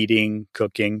 sleeping, eating,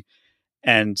 cooking.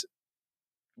 And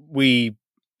we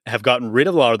have gotten rid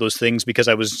of a lot of those things because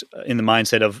I was in the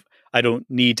mindset of I don't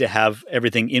need to have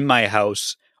everything in my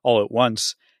house all at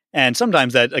once. And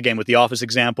sometimes that, again, with the office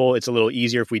example, it's a little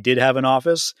easier if we did have an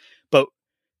office. But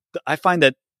I find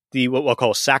that what we'll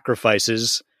call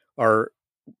sacrifices are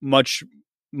much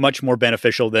more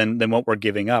beneficial than what we're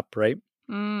giving up, right?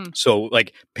 So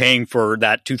like paying for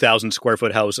that 2,000 square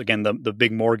foot house, again, the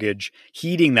big mortgage,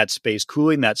 heating that space,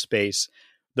 cooling that space.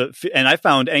 And I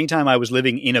found anytime I was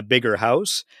living in a bigger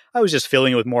house, I was just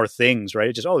filling it with more things, right?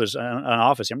 It just, there's an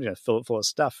office here. I'm just going to fill it full of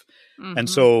stuff. And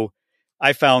so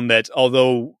I found that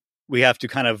although we have to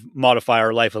kind of modify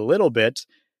our life a little bit,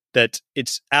 that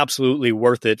it's absolutely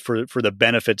worth it for the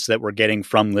benefits that we're getting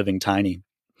from living tiny.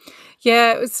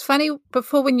 Yeah, it was funny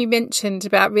before when you mentioned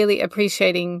about really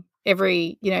appreciating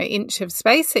every, inch of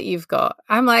space that you've got.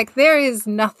 I'm like, there is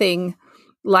nothing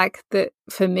like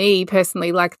for me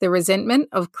personally, like the resentment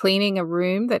of cleaning a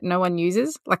room that no one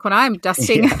uses. Like when I'm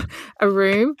dusting a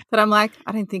room that I'm like,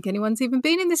 I don't think anyone's even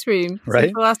been in this room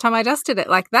since the last time I dusted it.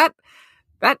 Like that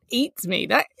eats me.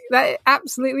 That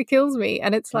absolutely kills me.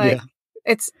 And it's like,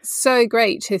 it's so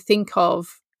great to think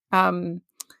of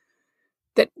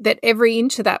that every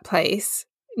inch of that place,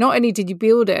 not only did you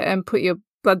build it and put your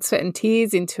blood, sweat and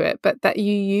tears into it, but that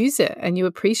you use it and you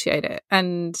appreciate it.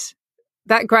 And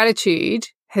that gratitude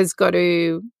has got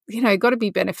to be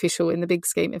beneficial in the big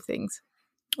scheme of things.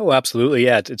 Oh, absolutely.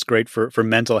 Yeah. It's great for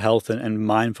mental health and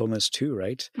mindfulness too,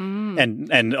 right?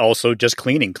 And also just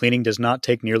cleaning. Cleaning does not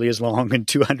take nearly as long in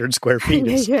 200 square feet.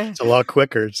 It's a lot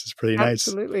quicker. It's pretty nice.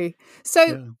 Absolutely.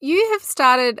 So you have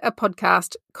started a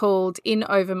podcast called In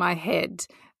Over My Head,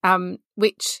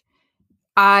 which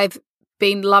I've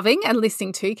been loving and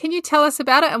listening to. Can you tell us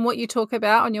about it and what you talk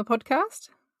about on your podcast?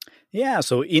 Yeah.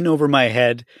 So In Over My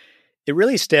Head, it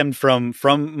really stemmed from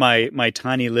my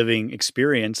tiny living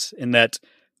experience, in that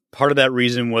part of that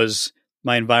reason was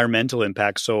my environmental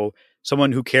impact. So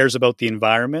someone who cares about the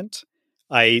environment,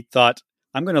 I thought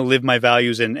I'm going to live my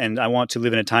values and I want to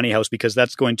live in a tiny house because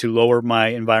that's going to lower my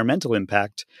environmental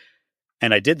impact.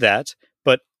 And I did that.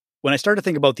 But when I started to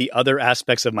think about the other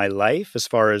aspects of my life, as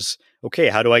far as, okay,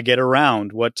 how do I get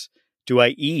around? What do I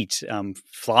eat?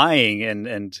 Flying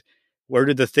and where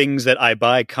did the things that I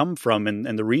buy come from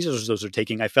and the resources those are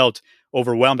taking? I felt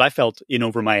overwhelmed. I felt in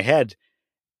over my head.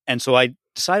 And so I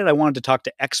decided I wanted to talk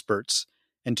to experts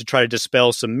and to try to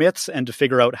dispel some myths and to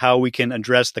figure out how we can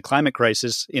address the climate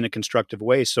crisis in a constructive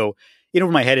way. So In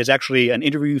Over My Head is actually an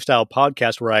interview-style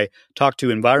podcast where I talk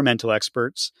to environmental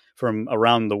experts from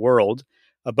around the world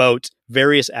about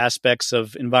various aspects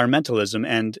of environmentalism.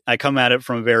 And I come at it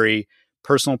from a very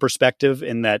personal perspective,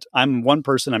 in that I'm one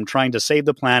person, I'm trying to save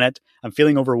the planet, I'm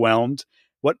feeling overwhelmed.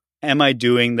 What am I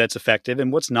doing that's effective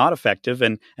and what's not effective?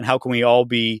 And how can we all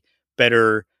be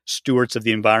better stewards of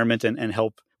the environment and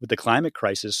help with the climate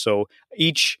crisis? So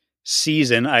each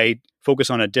season I focus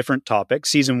on a different topic.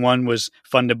 Season 1 was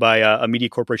funded by a media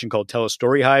corporation called Tell a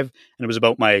Story Hive, and it was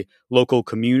about my local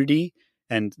community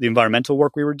and the environmental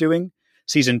work we were doing.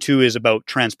 Season 2 is about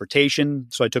transportation.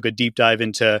 So I took a deep dive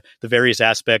into the various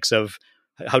aspects of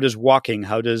how does walking,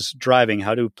 how does driving,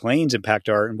 how do planes impact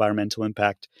our environmental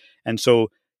impact? And so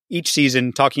each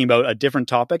season talking about a different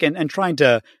topic and trying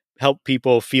to help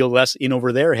people feel less in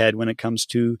over their head when it comes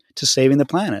to saving the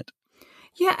planet.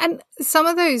 Yeah, and some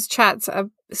of those chats are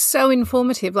so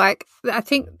informative. Like, I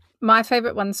think my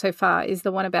favorite one so far is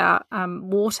the one about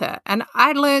water. And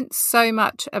I learned so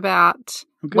much about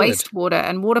wastewater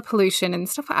and water pollution and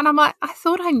stuff. And I'm like, I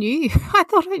thought I knew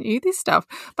this stuff,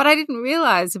 but I didn't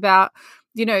realize about,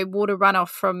 water runoff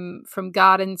from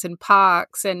gardens and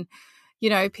parks, and,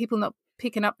 people not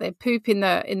picking up their poop in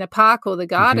the park or the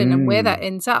garden and where that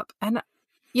ends up. And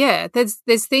yeah,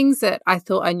 there's things that I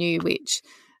thought I knew, which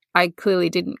I clearly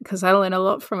didn't, because I learned a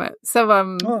lot from it. So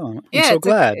I'm so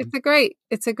glad.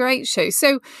 It's a great show.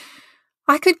 So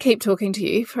I could keep talking to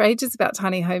you for ages about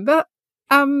tiny home, but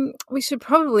we should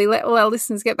probably let all our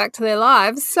listeners get back to their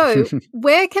lives. So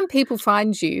where can people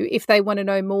find you if they want to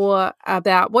know more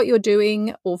about what you're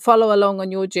doing or follow along on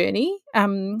your journey?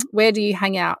 Where do you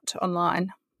hang out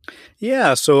online?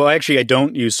 Yeah, so I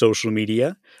don't use social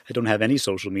media. I don't have any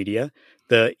social media.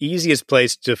 The easiest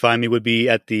place to find me would be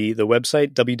at the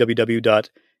website,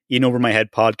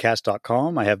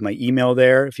 www.inovermyheadpodcast.com. I have my email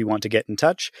there if you want to get in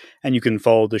touch, and you can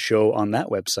follow the show on that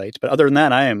website. But other than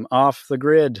that, I am off the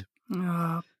grid.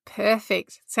 Oh,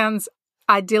 perfect. Sounds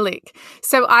idyllic.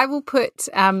 So I will put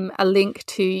a link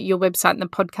to your website and the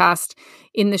podcast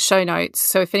in the show notes.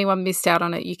 So if anyone missed out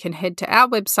on it, you can head to our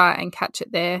website and catch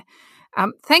it there.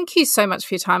 Thank you so much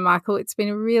for your time, Michael. It's been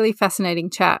a really fascinating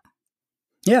chat.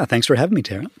 Yeah, thanks for having me,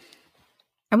 Tara.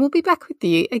 And we'll be back with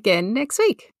you again next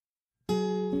week.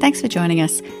 Thanks for joining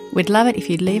us. We'd love it if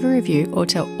you'd leave a review or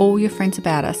tell all your friends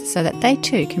about us so that they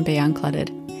too can be uncluttered.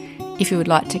 If you would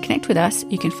like to connect with us,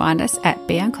 you can find us at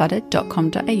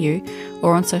beuncluttered.com.au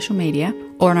or on social media,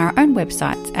 or on our own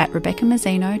websites at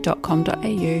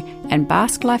rebeccamazzino.com.au and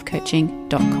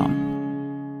basklifecoaching.com.